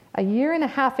 A year and a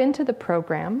half into the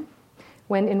program,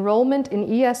 when enrollment in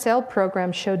ESL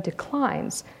programs showed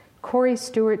declines, Corey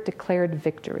Stewart declared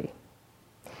victory.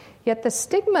 Yet the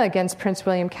stigma against Prince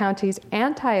William County's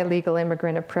anti-illegal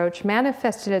immigrant approach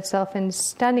manifested itself in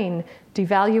stunning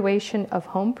devaluation of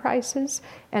home prices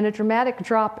and a dramatic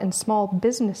drop in small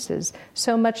businesses,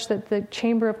 so much that the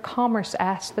Chamber of Commerce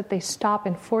asked that they stop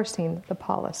enforcing the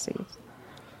policies.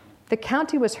 The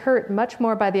county was hurt much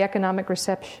more by the economic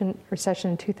recession in 2008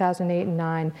 and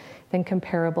 2009 than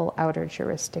comparable outer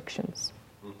jurisdictions.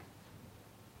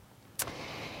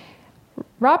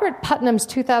 Robert Putnam's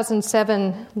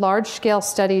 2007 large-scale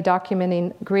study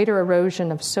documenting greater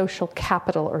erosion of social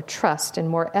capital or trust in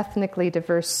more ethnically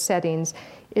diverse settings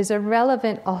is a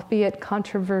relevant, albeit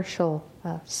controversial,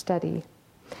 study.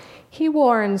 He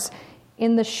warns,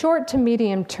 in the short to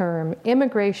medium term,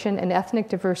 immigration and ethnic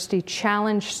diversity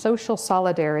challenge social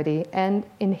solidarity and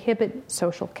inhibit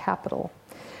social capital.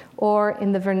 Or,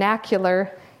 in the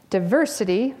vernacular,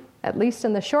 diversity, at least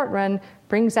in the short run,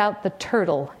 brings out the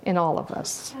turtle in all of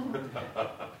us.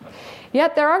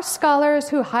 Yet there are scholars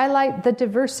who highlight the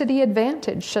diversity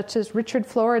advantage, such as Richard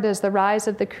Florida's The Rise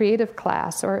of the Creative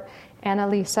Class, or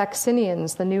Annalee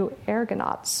Saxenian's The New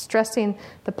Ergonauts, stressing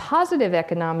the positive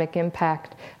economic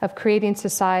impact of creating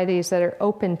societies that are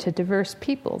open to diverse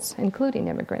peoples, including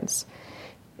immigrants.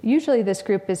 Usually this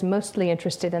group is mostly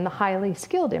interested in the highly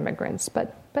skilled immigrants,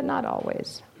 but not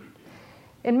always.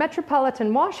 In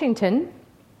metropolitan Washington,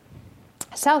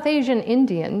 South Asian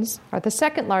Indians are the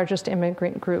second largest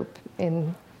immigrant group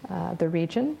in the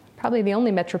region, probably the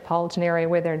only metropolitan area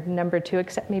where they're number two,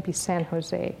 except maybe San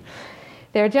Jose.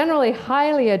 They're generally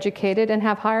highly educated and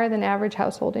have higher than average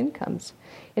household incomes.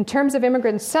 In terms of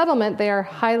immigrant settlement, they are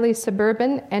highly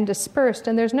suburban and dispersed,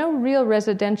 and there's no real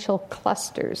residential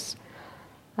clusters.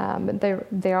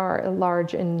 They are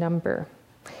large in number.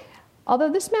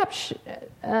 Although this map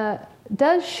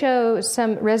does show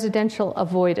some residential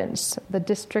avoidance, the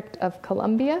District of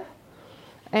Columbia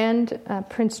and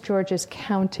Prince George's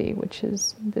County, which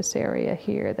is this area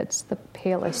here, that's the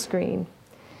palest green.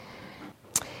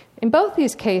 In both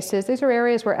these cases, these are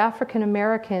areas where African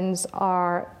Americans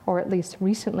are, or at least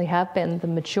recently have been, the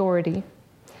majority.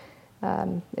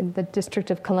 In the District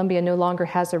of Columbia no longer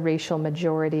has a racial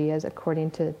majority, as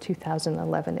according to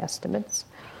 2011 estimates.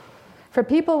 For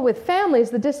people with families,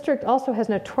 the district also has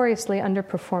notoriously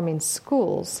underperforming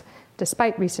schools,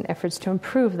 despite recent efforts to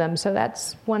improve them, so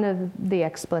that's one of the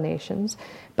explanations.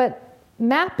 But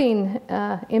mapping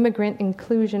immigrant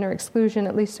inclusion or exclusion,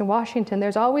 at least in Washington,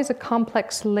 there's always a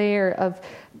complex layer of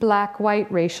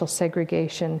black-white racial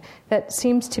segregation that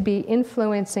seems to be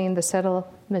influencing the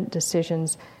settlement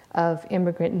decisions of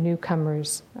immigrant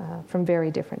newcomers from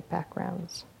very different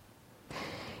backgrounds.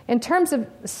 In terms of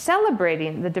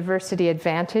celebrating the diversity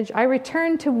advantage, I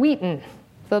return to Wheaton,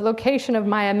 the location of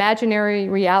my imaginary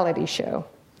reality show.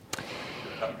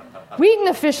 Wheaton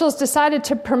officials decided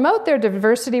to promote their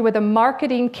diversity with a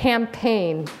marketing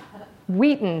campaign.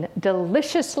 Wheaton,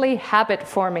 deliciously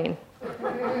habit-forming.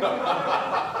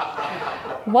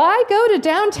 Why go to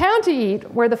downtown to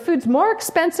eat, where the food's more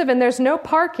expensive and there's no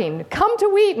parking? Come to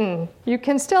Wheaton. You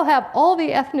can still have all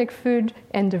the ethnic food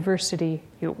and diversity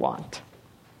you want.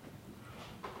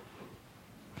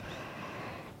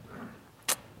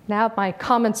 Now, my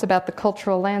comments about the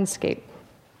cultural landscape.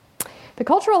 The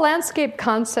cultural landscape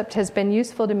concept has been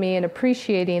useful to me in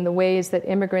appreciating the ways that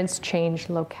immigrants change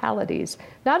localities,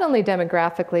 not only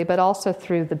demographically, but also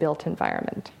through the built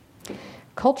environment.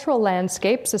 Cultural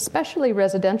landscapes, especially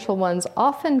residential ones,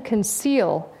 often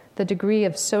conceal the degree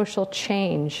of social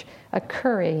change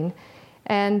occurring,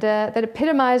 and that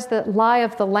epitomize the lie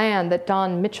of the land that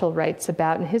Don Mitchell writes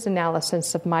about in his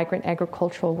analysis of migrant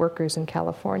agricultural workers in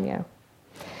California.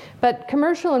 But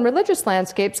commercial and religious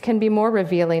landscapes can be more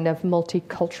revealing of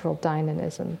multicultural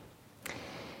dynamism.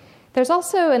 There's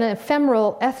also an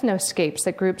ephemeral ethnoscapes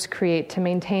that groups create to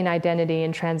maintain identity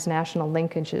and transnational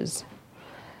linkages.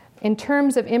 In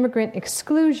terms of immigrant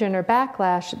exclusion or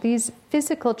backlash, these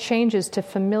physical changes to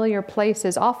familiar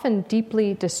places often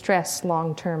deeply distress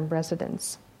long-term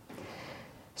residents.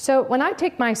 So when I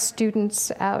take my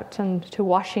students out to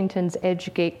Washington's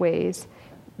edge gateways,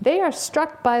 they are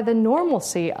struck by the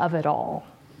normalcy of it all.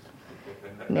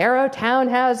 narrow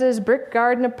townhouses, brick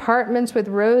garden apartments with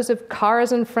rows of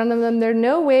cars in front of them. They're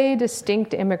no way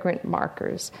distinct immigrant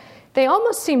markers. They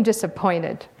almost seem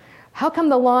disappointed. How come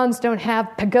the lawns don't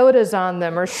have pagodas on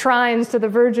them or shrines to the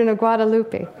Virgin of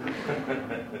Guadalupe?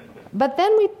 But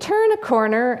then we turn a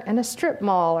corner and a strip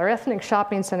mall or ethnic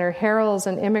shopping center heralds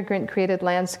an immigrant-created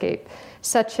landscape,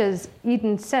 such as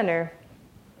Eden Center,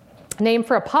 named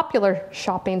for a popular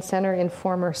shopping center in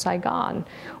former Saigon,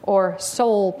 or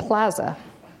Seoul Plaza.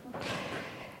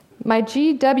 My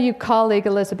GW colleague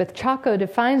Elizabeth Chaco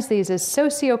defines these as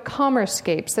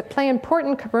socio-commerce-scapes that play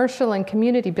important commercial and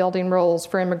community-building roles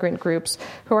for immigrant groups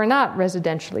who are not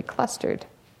residentially clustered.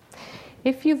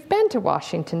 If you've been to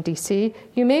Washington, D.C.,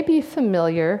 you may be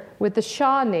familiar with the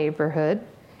Shaw neighborhood,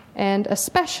 and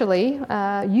especially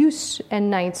Use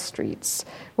and 9th Streets,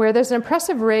 where there's an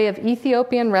impressive array of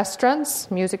Ethiopian restaurants,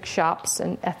 music shops,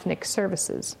 and ethnic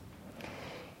services.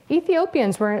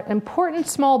 Ethiopians were important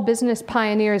small business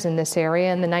pioneers in this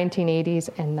area in the 1980s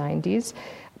and 90s,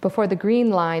 before the Green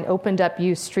Line opened up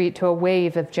U Street to a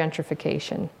wave of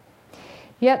gentrification.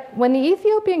 Yet, when the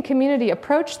Ethiopian community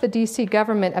approached the D.C.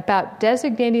 government about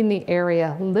designating the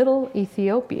area Little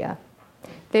Ethiopia,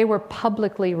 they were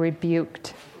publicly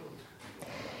rebuked.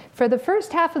 For the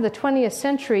first half of the 20th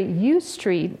century, U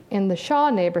Street in the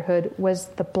Shaw neighborhood was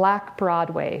the Black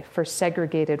Broadway for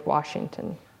segregated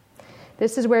Washington.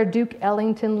 This is where Duke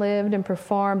Ellington lived and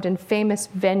performed, and famous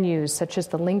venues such as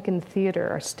the Lincoln Theater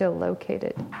are still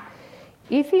located.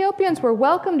 Ethiopians were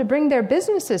welcome to bring their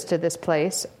businesses to this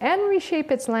place and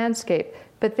reshape its landscape,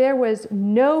 but there was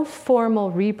no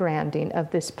formal rebranding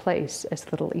of this place as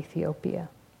Little Ethiopia.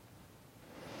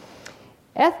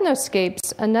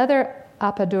 Ethnoscapes, another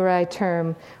Apadurai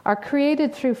term, are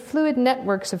created through fluid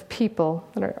networks of people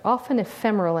that are often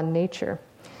ephemeral in nature.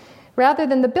 Rather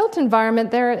than the built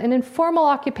environment, they're an informal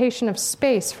occupation of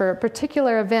space for a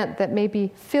particular event that may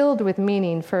be filled with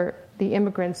meaning for the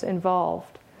immigrants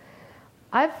involved.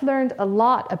 I've learned a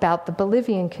lot about the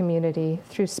Bolivian community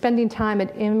through spending time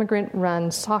at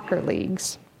immigrant-run soccer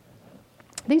leagues.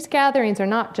 These gatherings are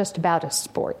not just about a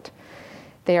sport.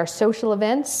 They are social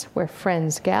events where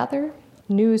friends gather,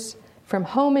 news from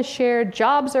home is shared,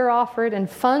 jobs are offered, and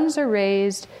funds are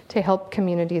raised to help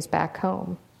communities back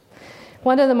home.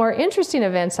 One of the more interesting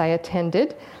events I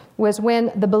attended was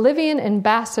when the Bolivian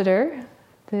ambassador,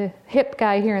 the hip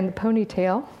guy here in the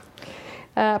ponytail,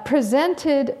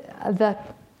 presented the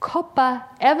Copa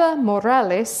Eva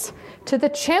Morales to the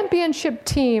championship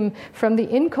team from the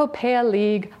Incopea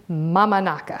League,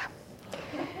 Mamanaka.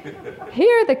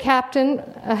 Here, the captain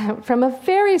from a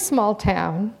very small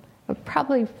town, of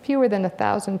probably fewer than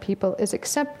 1,000 people, is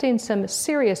accepting some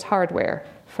serious hardware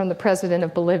from the president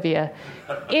of Bolivia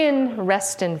in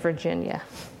Reston, Virginia.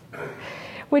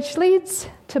 Which leads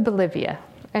to Bolivia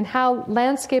and how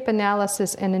landscape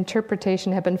analysis and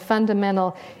interpretation have been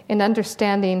fundamental in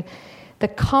understanding the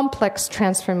complex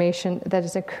transformation that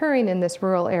is occurring in this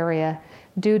rural area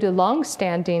due to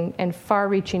long-standing and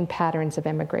far-reaching patterns of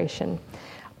immigration.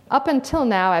 Up until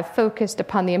now, I've focused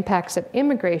upon the impacts of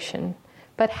immigration,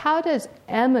 but how does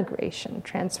emigration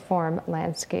transform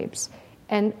landscapes?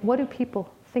 And what do people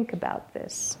think about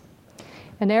this?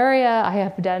 An area I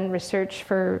have done research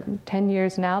for 10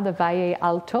 years now, the Valle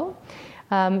Alto.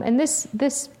 And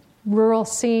this rural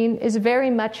scene is very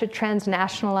much a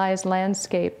transnationalized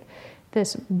landscape.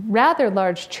 This rather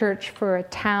large church for a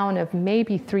town of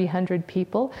maybe 300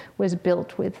 people was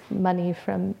built with money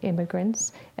from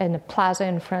immigrants, and a plaza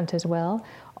in front as well.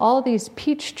 All these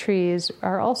peach trees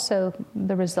are also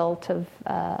the result of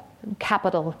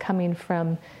capital coming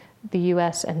from the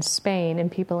U.S. and Spain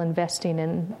and people investing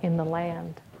in the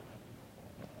land.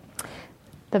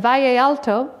 The Valle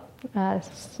Alto,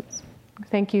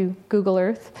 thank you, Google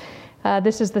Earth.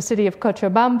 This is the city of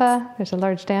Cochabamba. There's a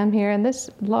large dam here, and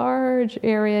this large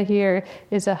area here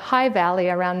is a high valley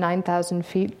around 9,000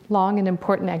 feet long, an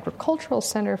important agricultural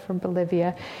center for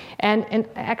Bolivia, and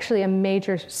actually a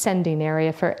major sending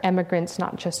area for immigrants,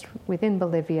 not just within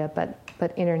Bolivia,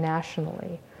 but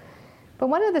internationally. But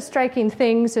one of the striking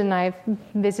things, and I've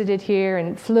visited here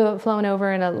and flown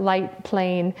over in a light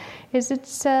plane, is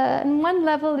it's, on one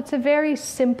level, it's a very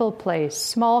simple place.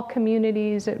 Small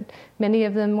communities, many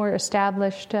of them were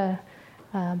established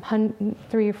 300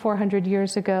 or 400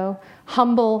 years ago.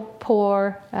 Humble,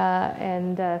 poor,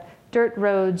 and dirt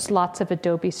roads, lots of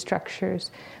adobe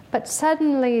structures. But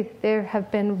suddenly there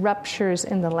have been ruptures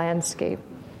in the landscape.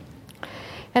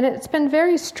 And it's been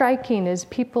very striking as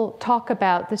people talk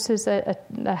about, this is a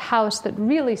house that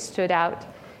really stood out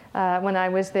when I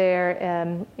was there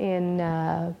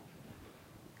it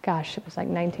was like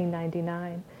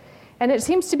 1999. And it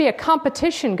seems to be a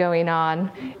competition going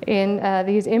on in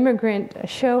these immigrant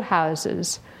show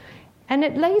houses. And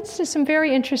it leads to some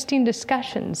very interesting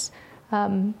discussions.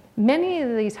 Many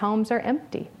of these homes are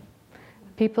empty.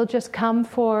 People just come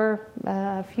for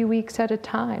a few weeks at a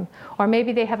time. Or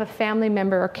maybe they have a family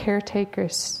member or caretaker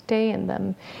stay in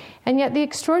them. And yet the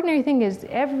extraordinary thing is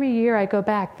every year I go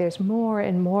back, there's more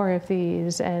and more of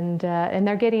these, and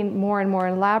they're getting more and more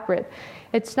elaborate.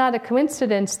 It's not a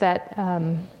coincidence that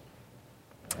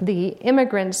the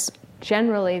immigrants,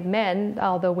 generally men,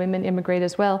 although women immigrate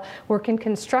as well, work in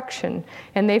construction.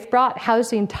 And they've brought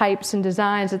housing types and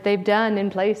designs that they've done in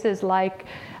places like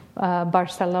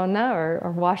Barcelona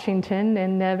or Washington,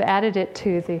 and have added it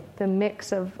to the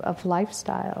mix of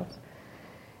lifestyles.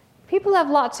 People have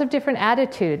lots of different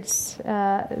attitudes.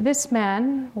 This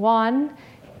man, Juan,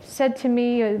 said to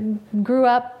me, grew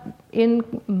up in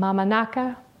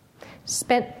Mamanaca,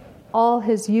 spent all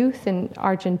his youth in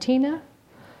Argentina,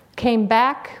 came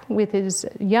back with his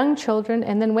young children,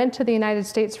 and then went to the United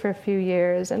States for a few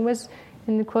years, and was,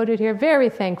 and quoted here, very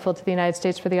thankful to the United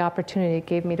States for the opportunity it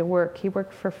gave me to work. He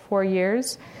worked for 4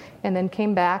 years and then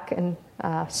came back and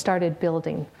started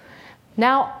building.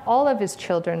 Now all of his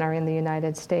children are in the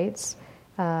United States.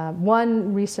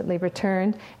 One recently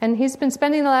returned, and he's been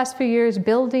spending the last few years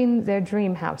building their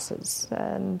dream houses,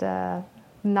 and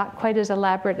not quite as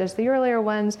elaborate as the earlier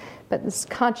ones, but this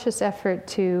conscious effort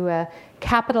to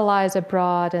capitalize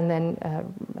abroad and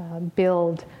then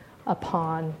build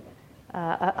upon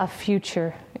a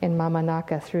future in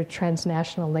Mamanaca through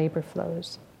transnational labor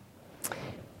flows.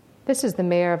 This is the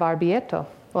mayor of Arbieto,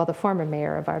 well, the former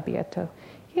mayor of Arbieto.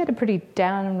 He had a pretty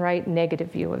downright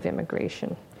negative view of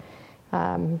immigration.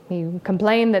 He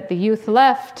complained that the youth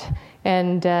left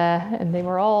and they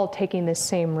were all taking this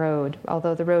same road,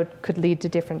 although the road could lead to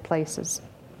different places.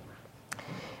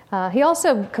 He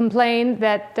also complained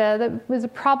that there was a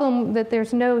problem that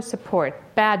there's no support,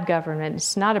 bad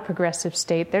governance, not a progressive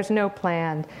state, there's no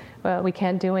plan, we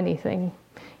can't do anything.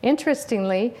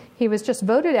 Interestingly, he was just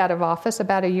voted out of office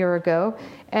about a year ago,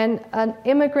 and an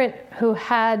immigrant who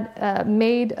had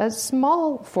made a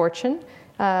small fortune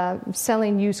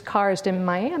selling used cars in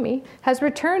Miami has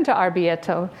returned to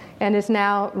Arbieto and is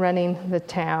now running the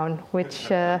town, which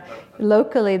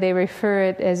locally they refer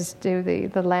it as to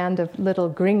the land of little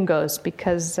gringos,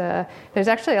 because there's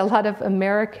actually a lot of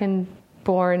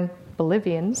American-born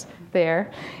Bolivians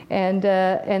there, and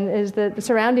as the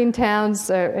surrounding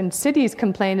towns and cities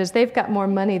complain, is they've got more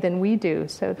money than we do.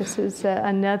 So this is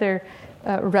another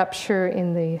rupture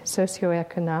in the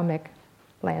socioeconomic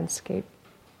landscape.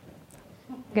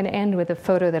 I'm going to end with a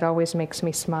photo that always makes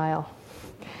me smile.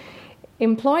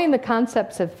 Employing the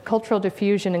concepts of cultural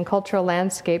diffusion and cultural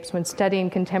landscapes when studying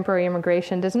contemporary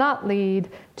immigration does not lead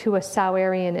to a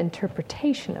Sauerian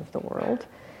interpretation of the world.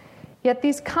 Yet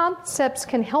these concepts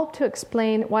can help to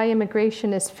explain why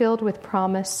immigration is filled with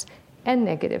promise and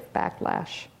negative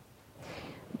backlash.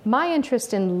 My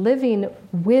interest in living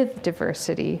with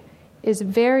diversity is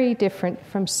very different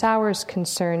from Sauer's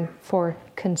concern for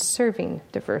conserving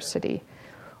diversity,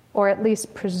 or at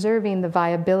least preserving the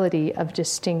viability of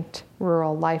distinct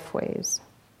rural lifeways.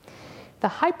 The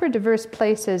hyper-diverse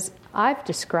places I've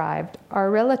described are a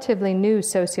relatively new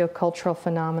sociocultural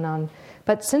phenomenon,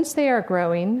 but since they are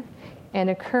growing and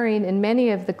occurring in many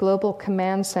of the global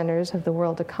command centers of the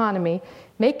world economy,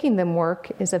 making them work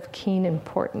is of keen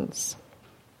importance.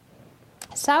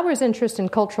 Sauer's interest in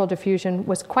cultural diffusion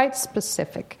was quite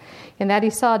specific in that he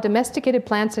saw domesticated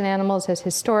plants and animals as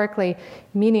historically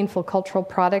meaningful cultural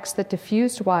products that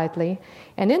diffused widely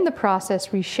and in the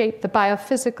process reshaped the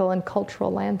biophysical and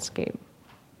cultural landscape.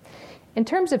 In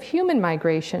terms of human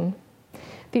migration,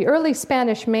 the early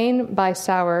Spanish Main by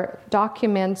Sauer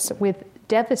documents with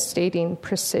devastating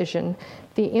precision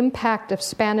the impact of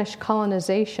Spanish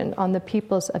colonization on the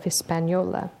peoples of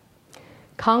Hispaniola.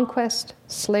 Conquest,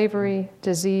 slavery,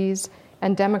 disease,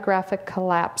 and demographic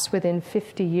collapse within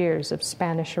 50 years of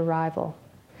Spanish arrival.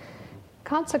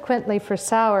 Consequently, for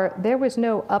Sauer, there was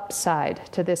no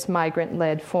upside to this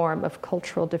migrant-led form of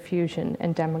cultural diffusion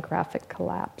and demographic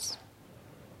collapse.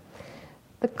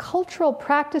 The cultural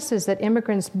practices that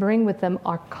immigrants bring with them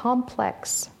are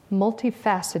complex,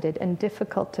 multifaceted, and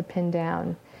difficult to pin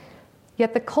down.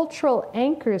 Yet the cultural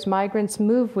anchors migrants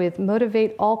move with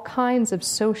motivate all kinds of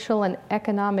social and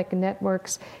economic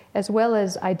networks, as well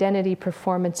as identity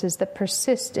performances that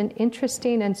persist in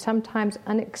interesting and sometimes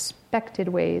unexpected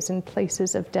ways in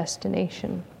places of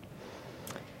destination.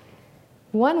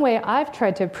 One way I've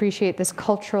tried to appreciate this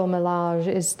cultural melange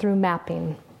is through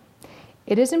mapping.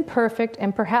 It is imperfect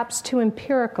and perhaps too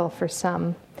empirical for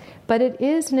some, but it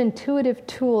is an intuitive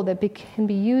tool that can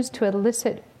be used to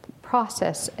elicit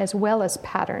process as well as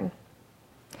pattern.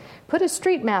 Put a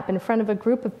street map in front of a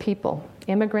group of people,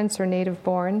 immigrants or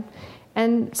native-born,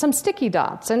 and some sticky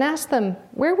dots, and ask them,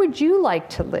 where would you like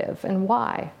to live and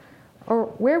why? Or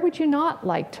where would you not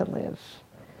like to live?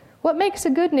 What makes a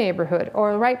good neighborhood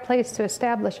or a right place to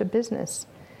establish a business?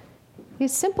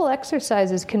 These simple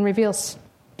exercises can reveal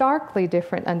starkly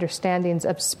different understandings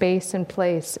of space and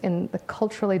place in the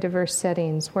culturally diverse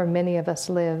settings where many of us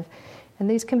live, and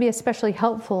these can be especially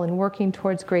helpful in working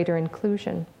towards greater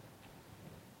inclusion.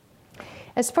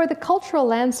 As for the cultural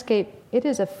landscape, it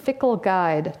is a fickle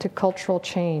guide to cultural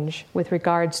change with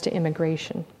regards to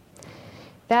immigration.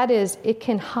 That is, it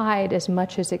can hide as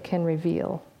much as it can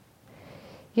reveal.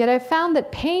 Yet I've found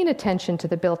that paying attention to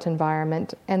the built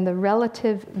environment and the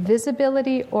relative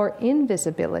visibility or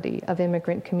invisibility of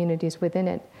immigrant communities within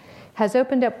it has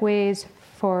opened up ways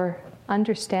for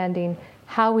understanding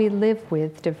how we live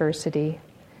with diversity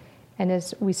and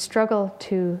as we struggle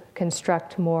to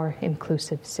construct more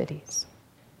inclusive cities.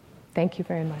 Thank you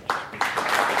very much.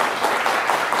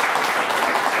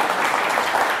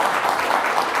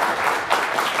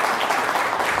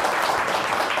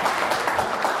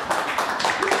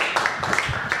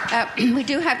 We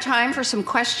do have time for some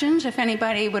questions if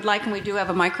anybody would like, and we do have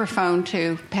a microphone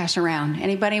to pass around.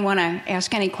 Anybody want to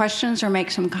ask any questions or make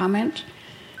some comment?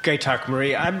 Great talk,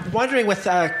 Marie. I'm wondering with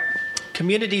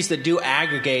communities that do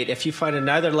aggregate, if you find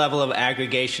another level of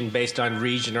aggregation based on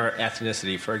region or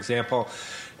ethnicity. For example,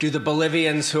 do the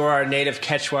Bolivians who are native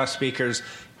Quechua speakers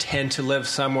tend to live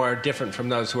somewhere different from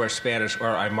those who are Spanish or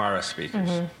Aymara speakers?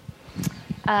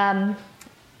 Mm-hmm.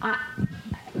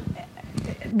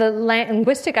 The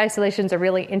linguistic isolation is a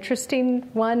really interesting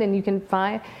one, and you can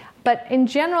find, but in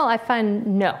general, I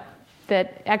find no.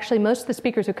 That actually most of the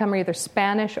speakers who come are either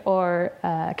Spanish or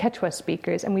Quechua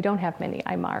speakers, and we don't have many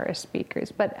Aymara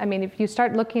speakers. But I mean, if you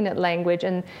start looking at language,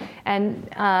 and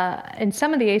in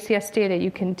some of the ACS data, you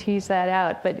can tease that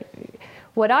out. But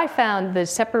what I found, the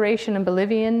separation in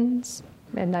Bolivians,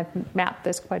 and I've mapped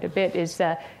this quite a bit, is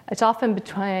it's often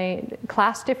between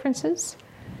class differences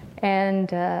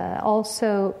and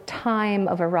also time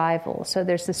of arrival. So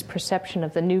there's this perception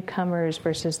of the newcomers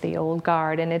versus the old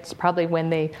guard, and it's probably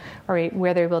when they are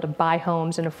where they're able to buy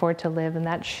homes and afford to live, and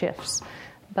that shifts.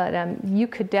 But you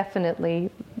could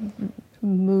definitely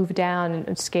move down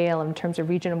in scale in terms of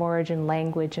region of origin,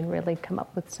 language, and really come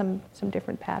up with some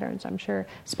different patterns, I'm sure,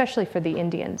 especially for the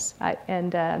Indians.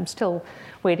 I'm still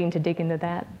waiting to dig into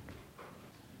that.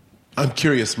 I'm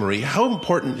curious, Marie, how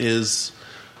important is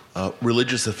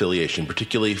religious affiliation,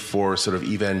 particularly for sort of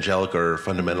evangelical or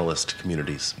fundamentalist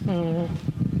communities?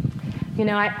 You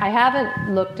know, I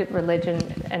haven't looked at religion,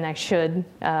 and I should,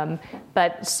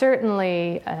 but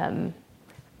certainly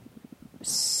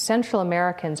Central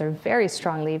Americans are very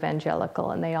strongly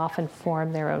evangelical, and they often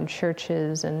form their own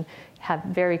churches and have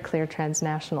very clear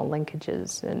transnational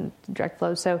linkages and direct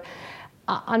flows. So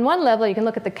on one level, you can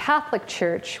look at the Catholic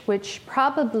Church, which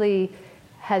probably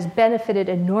has benefited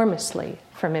enormously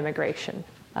from immigration,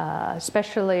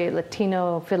 especially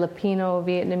Latino, Filipino,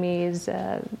 Vietnamese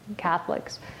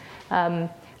Catholics. And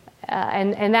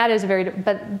that is very,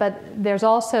 but there's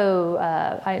also,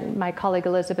 my colleague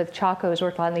Elizabeth Chaco has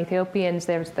worked on the Ethiopians,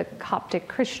 there's the Coptic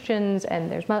Christians,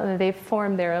 and they've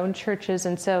formed their own churches.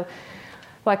 And so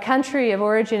while country of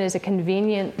origin is a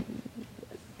convenient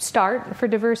start for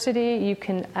diversity, you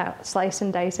can slice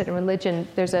and dice it in religion.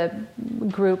 There's a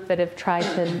group that have tried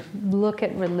to look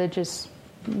at religious,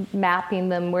 mapping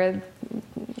them where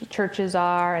churches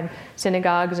are and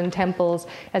synagogues and temples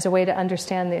as a way to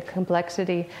understand the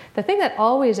complexity. The thing that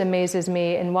always amazes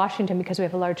me in Washington, because we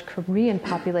have a large Korean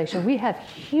population, we have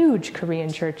huge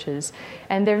Korean churches,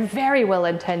 and they're very well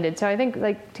intended. So I think,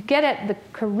 like, to get at the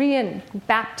Korean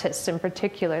Baptists in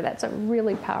particular, that's a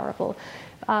really powerful.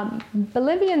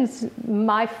 Bolivians,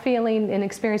 my feeling and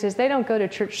experience is they don't go to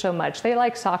church so much. They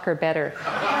like soccer better.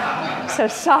 So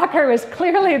soccer was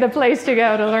clearly the place to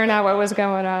go to learn out what was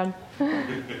going on.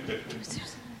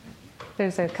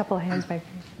 There's a couple of hands back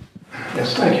here.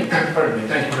 Yes, thank you. Pardon me.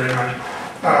 Thank you very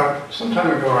much. Some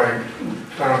time ago, I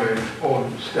found an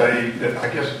old study that I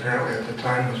guess apparently at the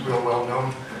time was real well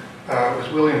known. It was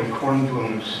William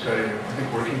Kornblum's study of, I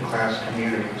think, working class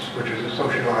communities, which is a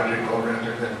sociological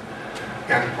rather than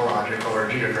anthropological or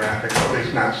geographic, at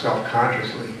least not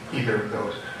self-consciously either of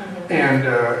those. Mm-hmm. And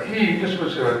this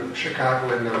was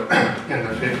Chicago in the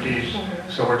 50s,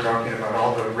 so we're talking about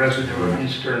all the residue of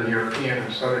Eastern European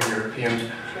and Southern Europeans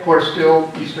who are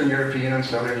still Eastern European and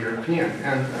Southern European.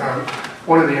 And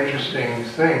one of the interesting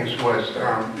things was,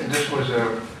 this was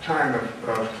a time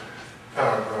of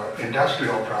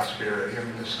industrial prosperity. I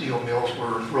mean, the steel mills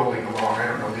were rolling along. I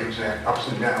don't know the exact ups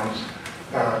and downs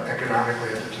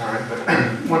economically at the time, but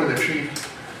one of the chief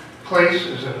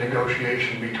places of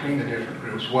negotiation between the different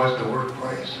groups was the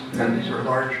workplace. And these are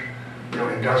large,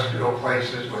 industrial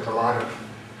places with a lot of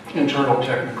internal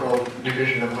technical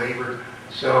division of labor.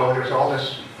 So there's all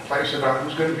this place about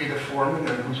who's going to be the foreman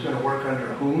and who's going to work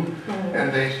under whom.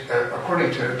 And they,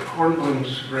 according to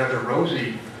Kornblum's rather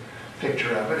rosy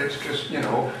picture of it, it's just,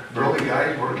 burly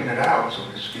guys working it out, so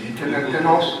to speak. And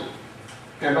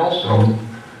also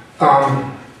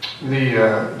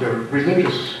the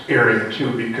religious area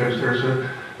too, because there's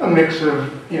a mix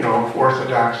of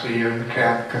orthodoxy and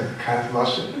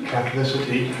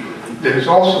Catholicity that is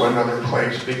also another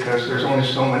place, because there's only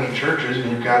so many churches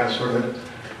and you've got to sort of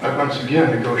once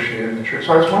again negotiate in the church.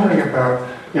 So I was wondering about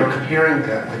comparing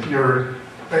that.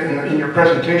 Like in your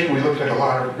presentation, we looked at a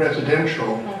lot of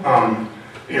residential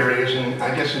areas, and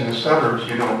I guess in the suburbs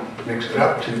you don't mix it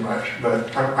up too much.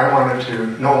 But I wanted to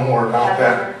know more about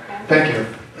that. Thank you.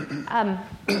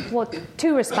 Well,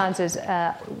 two responses.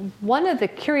 One of the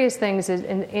curious things is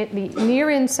in the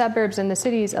near-in suburbs and the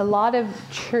cities, a lot of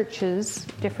churches,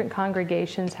 different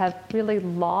congregations, have really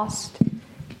lost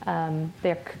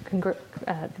the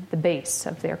base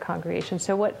of their congregation.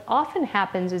 So what often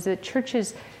happens is that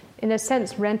churches, in a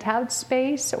sense, rent out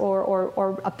space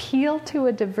or appeal to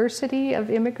a diversity of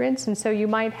immigrants. And so you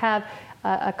might have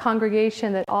a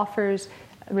congregation that offers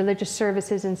religious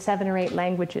services in 7 or 8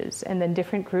 languages, and then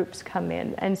different groups come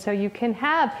in. And so you can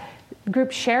have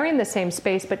groups sharing the same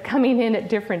space but coming in at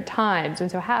different times.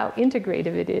 And so how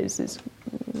integrative it is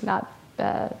not,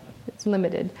 it's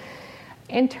limited.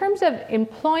 In terms of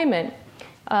employment,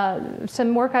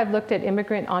 some work I've looked at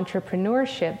immigrant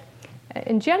entrepreneurship.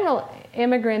 In general,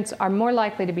 immigrants are more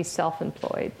likely to be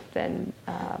self-employed than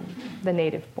the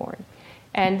native-born.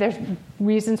 And there's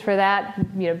reasons for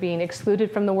that, being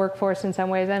excluded from the workforce in some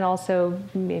ways, and also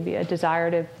maybe a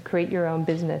desire to create your own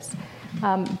business.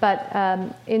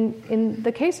 But in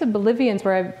the case of Bolivians,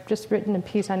 where I've just written a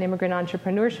piece on immigrant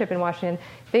entrepreneurship in Washington,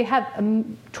 they have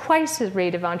twice the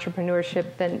rate of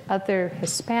entrepreneurship than other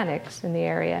Hispanics in the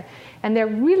area. And they're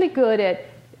really good at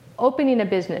opening a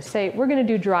business. Say, we're going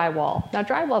to do drywall. Now,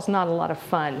 drywall's not a lot of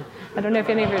fun. I don't know if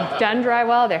any of you have done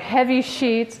drywall. They're heavy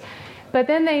sheets. But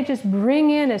then they just bring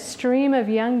in a stream of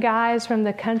young guys from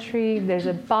the country. There's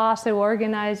a boss who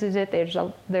organizes it. There's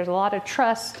a lot of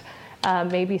trust,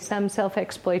 maybe some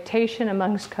self-exploitation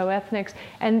amongst co-ethnics.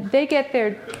 And they get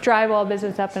their drywall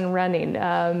business up and running.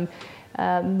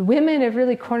 Women have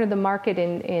really cornered the market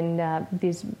in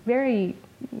these very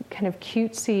kind of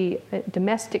cutesy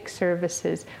domestic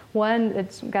services. One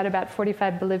that's got about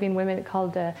 45 Bolivian women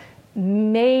called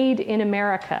Made in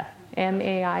America,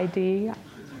 MAID.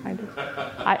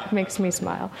 It makes me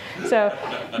smile. So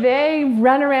they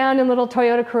run around in little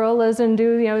Toyota Corollas and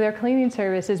do their cleaning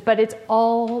services, but it's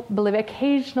all Bolivia.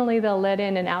 Occasionally they'll let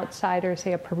in an outsider,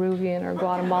 say a Peruvian or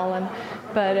Guatemalan,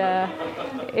 but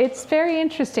it's very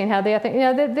interesting how they think.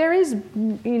 There is,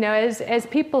 as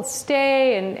people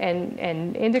stay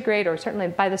and integrate, or certainly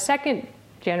by the second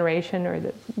generation or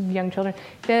the young children,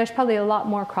 there's probably a lot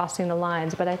more crossing the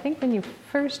lines. But I think when you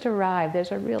first arrive,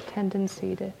 there's a real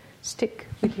tendency to stick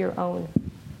with your own.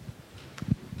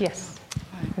 Yes.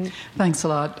 Thanks a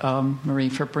lot, Marie,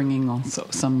 for bringing also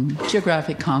some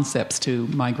geographic concepts to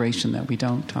migration that we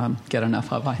don't get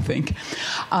enough of, I think.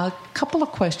 A couple of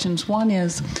questions. One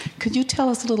is, could you tell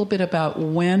us a little bit about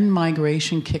when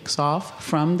migration kicks off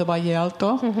from the Valle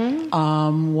Alto?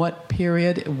 Mm-hmm. What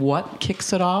period, what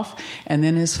kicks it off? And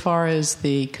then as far as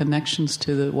the connections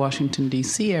to the Washington,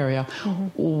 D.C. area, mm-hmm.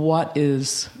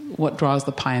 What draws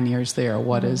the pioneers there?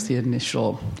 What is the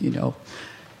initial,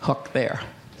 hook there?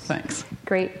 Thanks.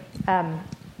 Great.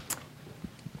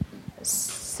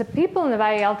 So people in the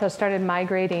Valle Alto started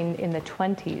migrating in the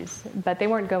 20s, but they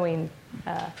weren't going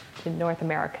to North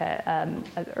America. An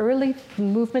early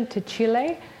movement to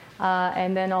Chile,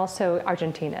 and then also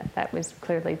Argentina. That was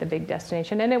clearly the big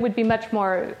destination. And it would be much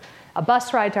more a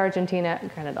bus ride to Argentina,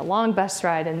 kind of a long bus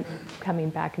ride, and coming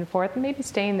back and forth, and maybe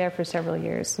staying there for several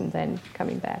years and then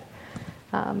coming back.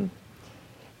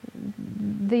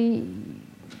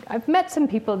 I've met some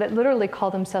people that literally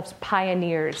call themselves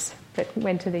pioneers that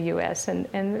went to the U.S.,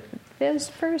 and those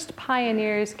first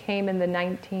pioneers came in the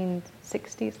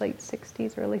 1960s, late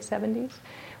 60s, early 70s.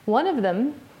 One of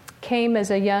them came as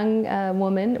a young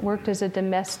woman, worked as a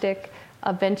domestic,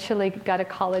 eventually got a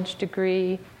college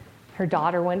degree. Her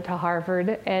daughter went to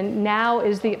Harvard, and now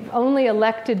is the only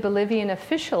elected Bolivian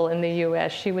official in the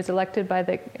U.S. She was elected by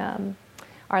the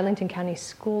Arlington County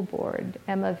School Board,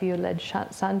 Emma Violet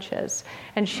Sanchez.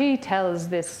 And she tells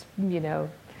this,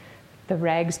 the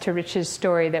rags to riches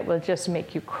story that will just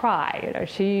make you cry.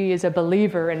 She is a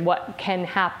believer in what can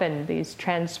happen, these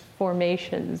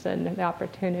transformations and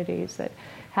opportunities that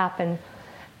happen.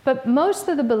 But most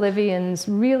of the Bolivians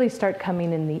really start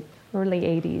coming in the early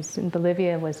 80s. And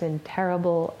Bolivia was in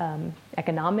terrible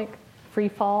economic free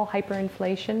fall,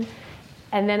 hyperinflation.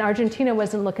 And then Argentina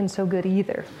wasn't looking so good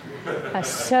either.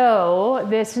 So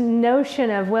this notion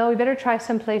of, well, we better try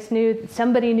someplace new,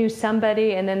 somebody knew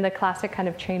somebody, and then the classic kind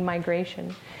of chain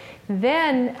migration.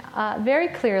 Then, very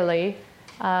clearly,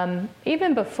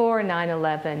 even before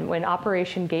 9/11, when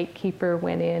Operation Gatekeeper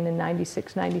went in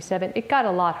 96, 97, it got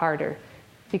a lot harder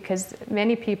because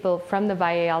many people from the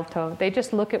Valle Alto, they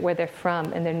just look at where they're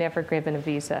from and they're never given a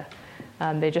visa.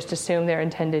 They just assume they're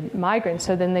intended migrants,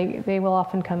 so then they will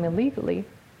often come illegally.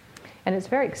 And it's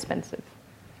very expensive,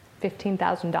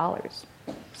 $15,000.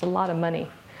 It's a lot of money.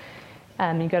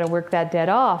 You've got to work that debt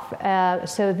off.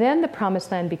 So then the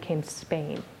promised land became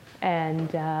Spain. And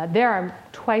there are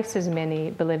twice as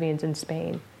many Bolivians in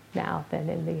Spain now than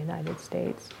in the United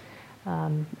States.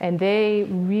 And they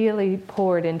really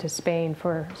poured into Spain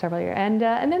for several years. And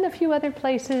then a few other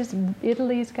places.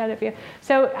 Italy's got a few.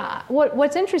 So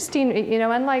what's interesting,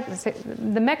 unlike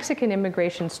the Mexican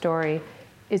immigration story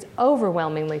is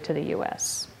overwhelmingly to the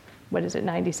U.S. What is it,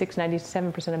 96,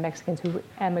 97% of Mexicans who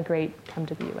emigrate come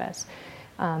to the U.S.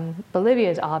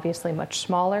 Bolivia is obviously much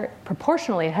smaller.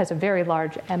 Proportionally, it has a very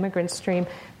large immigrant stream,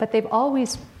 but they've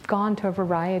always gone to a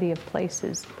variety of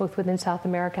places, both within South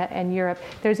America and Europe.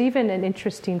 There's even an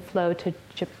interesting flow to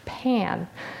Japan,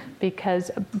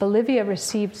 because Bolivia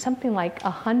received something like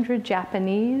 100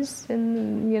 Japanese,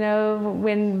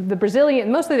 when the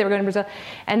Brazilian, mostly they were going to Brazil,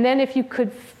 and then if you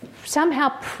could somehow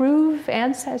prove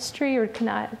ancestry or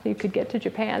you could get to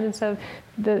Japan, and so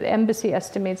the embassy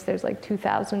estimates there's like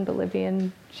 2,000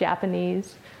 Bolivian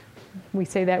Japanese. We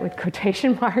say that with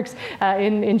quotation marks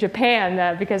in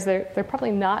Japan because they're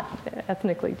probably not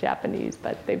ethnically Japanese,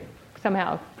 but they've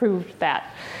somehow proved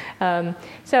that.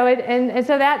 So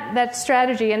that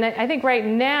strategy, and I think right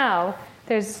now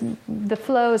the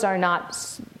flows are not,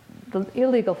 the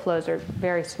illegal flows are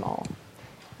very small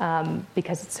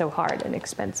because it's so hard and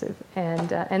expensive,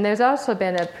 and there's also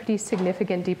been a pretty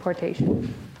significant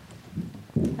deportation.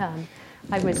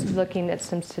 I was looking at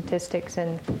some statistics,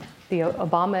 and the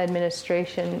Obama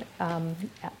administration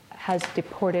has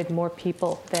deported more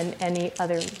people than any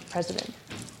other president,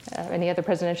 any other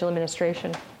presidential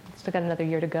administration. Still got another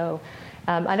year to go.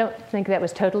 I don't think that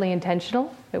was totally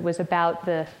intentional. It was about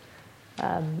the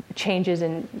changes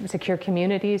in secure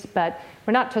communities, but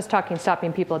we're not just talking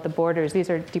stopping people at the borders. These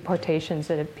are deportations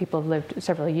that people have lived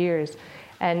several years,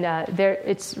 and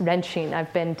it's wrenching.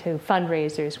 I've been to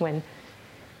fundraisers when,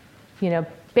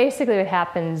 basically what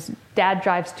happens, dad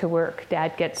drives to work,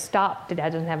 dad gets stopped,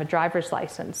 dad doesn't have a driver's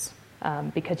license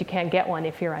because you can't get one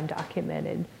if you're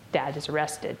undocumented. Dad is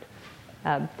arrested.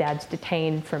 Dad's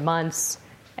detained for months,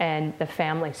 and the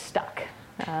family's stuck.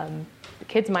 The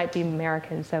kids might be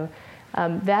American, so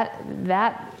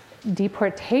that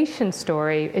deportation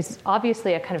story is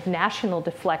obviously a kind of national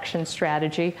deflection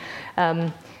strategy,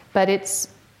 but it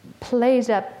plays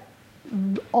up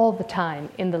all the time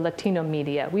in the Latino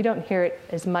media. We don't hear it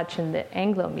as much in the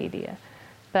Anglo media,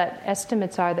 but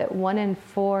estimates are that 1 in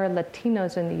 4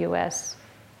 Latinos in the U.S.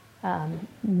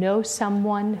 Know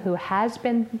someone who has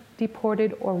been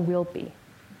deported or will be.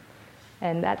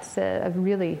 And that's a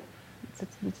really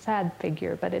sad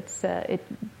figure, but it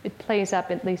plays up,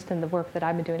 at least in the work that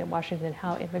I've been doing at Washington,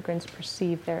 how immigrants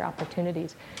perceive their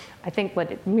opportunities. I think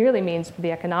what it really means for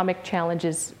the economic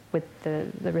challenges with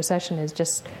the recession is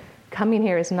just coming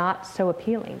here is not so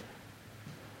appealing.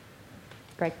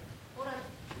 Greg?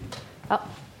 Oh,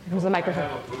 here's the microphone. I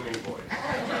have a booming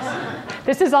voice.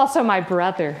 This is also my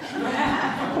brother.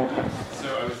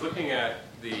 So I was looking at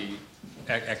the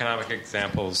economic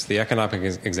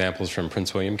examples from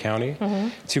Prince William County. Mm-hmm.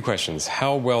 2 questions.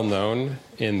 How well known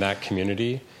in that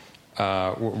community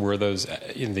were those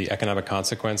in the economic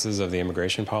consequences of the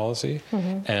immigration policy?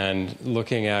 Mm-hmm. And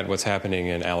looking at what's happening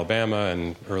in Alabama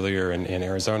and earlier in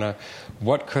Arizona,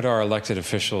 what could our elected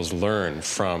officials learn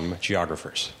from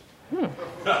geographers?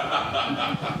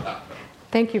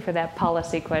 Thank you for that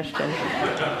policy question.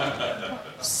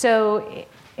 So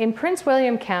in Prince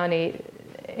William County,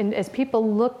 as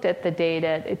people looked at the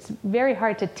data, it's very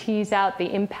hard to tease out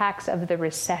the impacts of the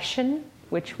recession,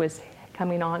 which was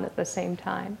coming on at the same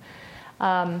time.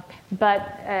 And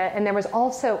there was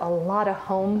also a lot of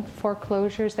home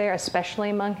foreclosures there, especially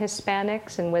among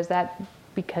Hispanics. And was that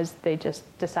because they just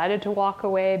decided to walk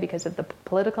away because of the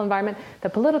political environment. The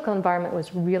political environment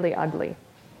was really ugly.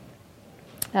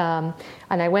 And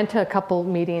I went to a couple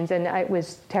meetings, and it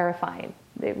was terrifying.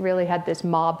 It really had this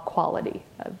mob quality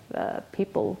of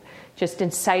people just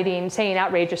inciting, saying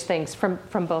outrageous things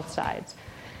from both sides.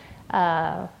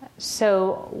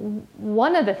 So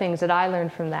one of the things that I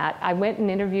learned from that, I went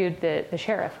and interviewed the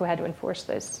sheriff who had to enforce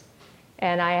this.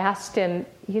 And I asked him,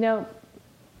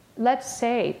 let's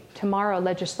say tomorrow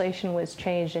legislation was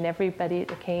changed and everybody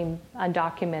that came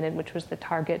undocumented, which was the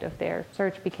target of their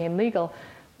search, became legal.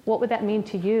 What would that mean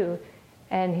to you?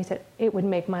 And he said, it would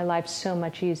make my life so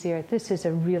much easier. This is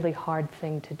a really hard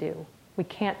thing to do. We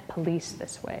can't police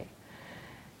this way.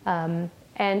 And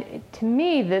to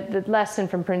me, the lesson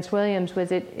from Prince William's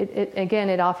was,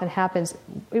 it often happens,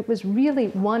 it was really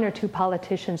one or two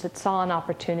politicians that saw an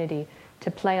opportunity to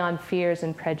play on fears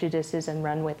and prejudices and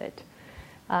run with it.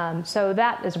 So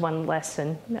that is one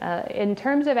lesson. In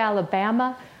terms of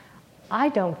Alabama, I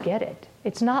don't get it.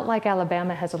 It's not like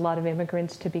Alabama has a lot of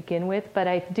immigrants to begin with, but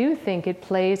I do think it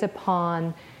plays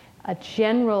upon a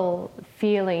general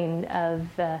feeling of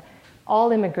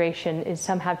all immigration is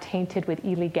somehow tainted with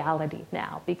illegality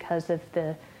now because of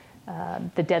the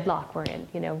deadlock we're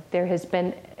in. There has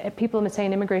been, people have been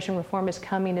saying immigration reform is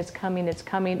coming, it's coming, it's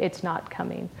coming. It's not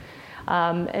coming.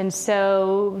 And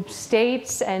so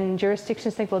states and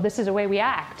jurisdictions think, well, this is the way we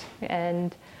act.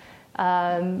 And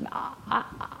I'm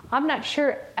not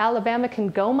sure Alabama can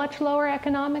go much lower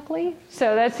economically,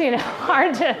 so that's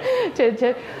hard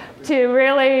to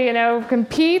really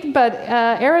compete. But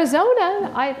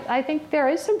Arizona, I think there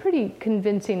is some pretty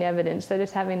convincing evidence that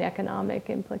it's having economic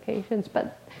implications.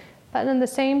 But at the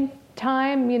same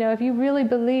time, if you really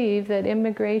believe that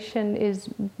immigration is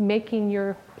making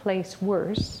your place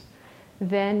worse,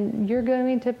 then you're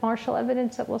going to marshal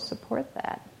evidence that will support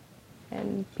that,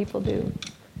 and people do.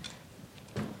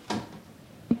 I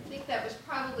think that was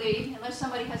probably, unless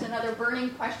somebody has another burning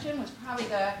question, was probably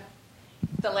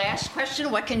the last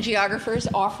question. What can geographers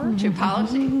offer to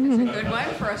policy? It's a good one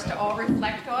for us to all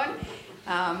reflect on,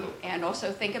 and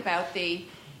also think about the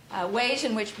ways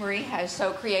in which Marie has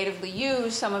so creatively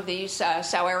used some of these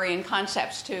Sauerian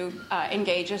concepts to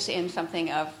engage us in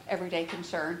something of everyday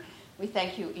concern. We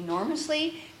thank you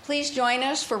enormously. Please join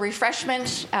us for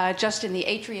refreshments just in the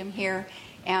atrium here.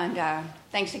 And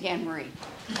thanks again, Marie.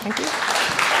 Thank you.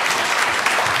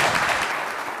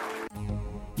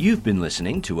 You've been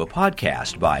listening to a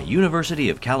podcast by University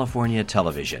of California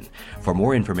Television. For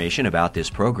more information about this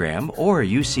program or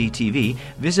UCTV,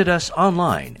 visit us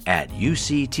online at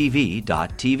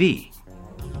uctv.tv.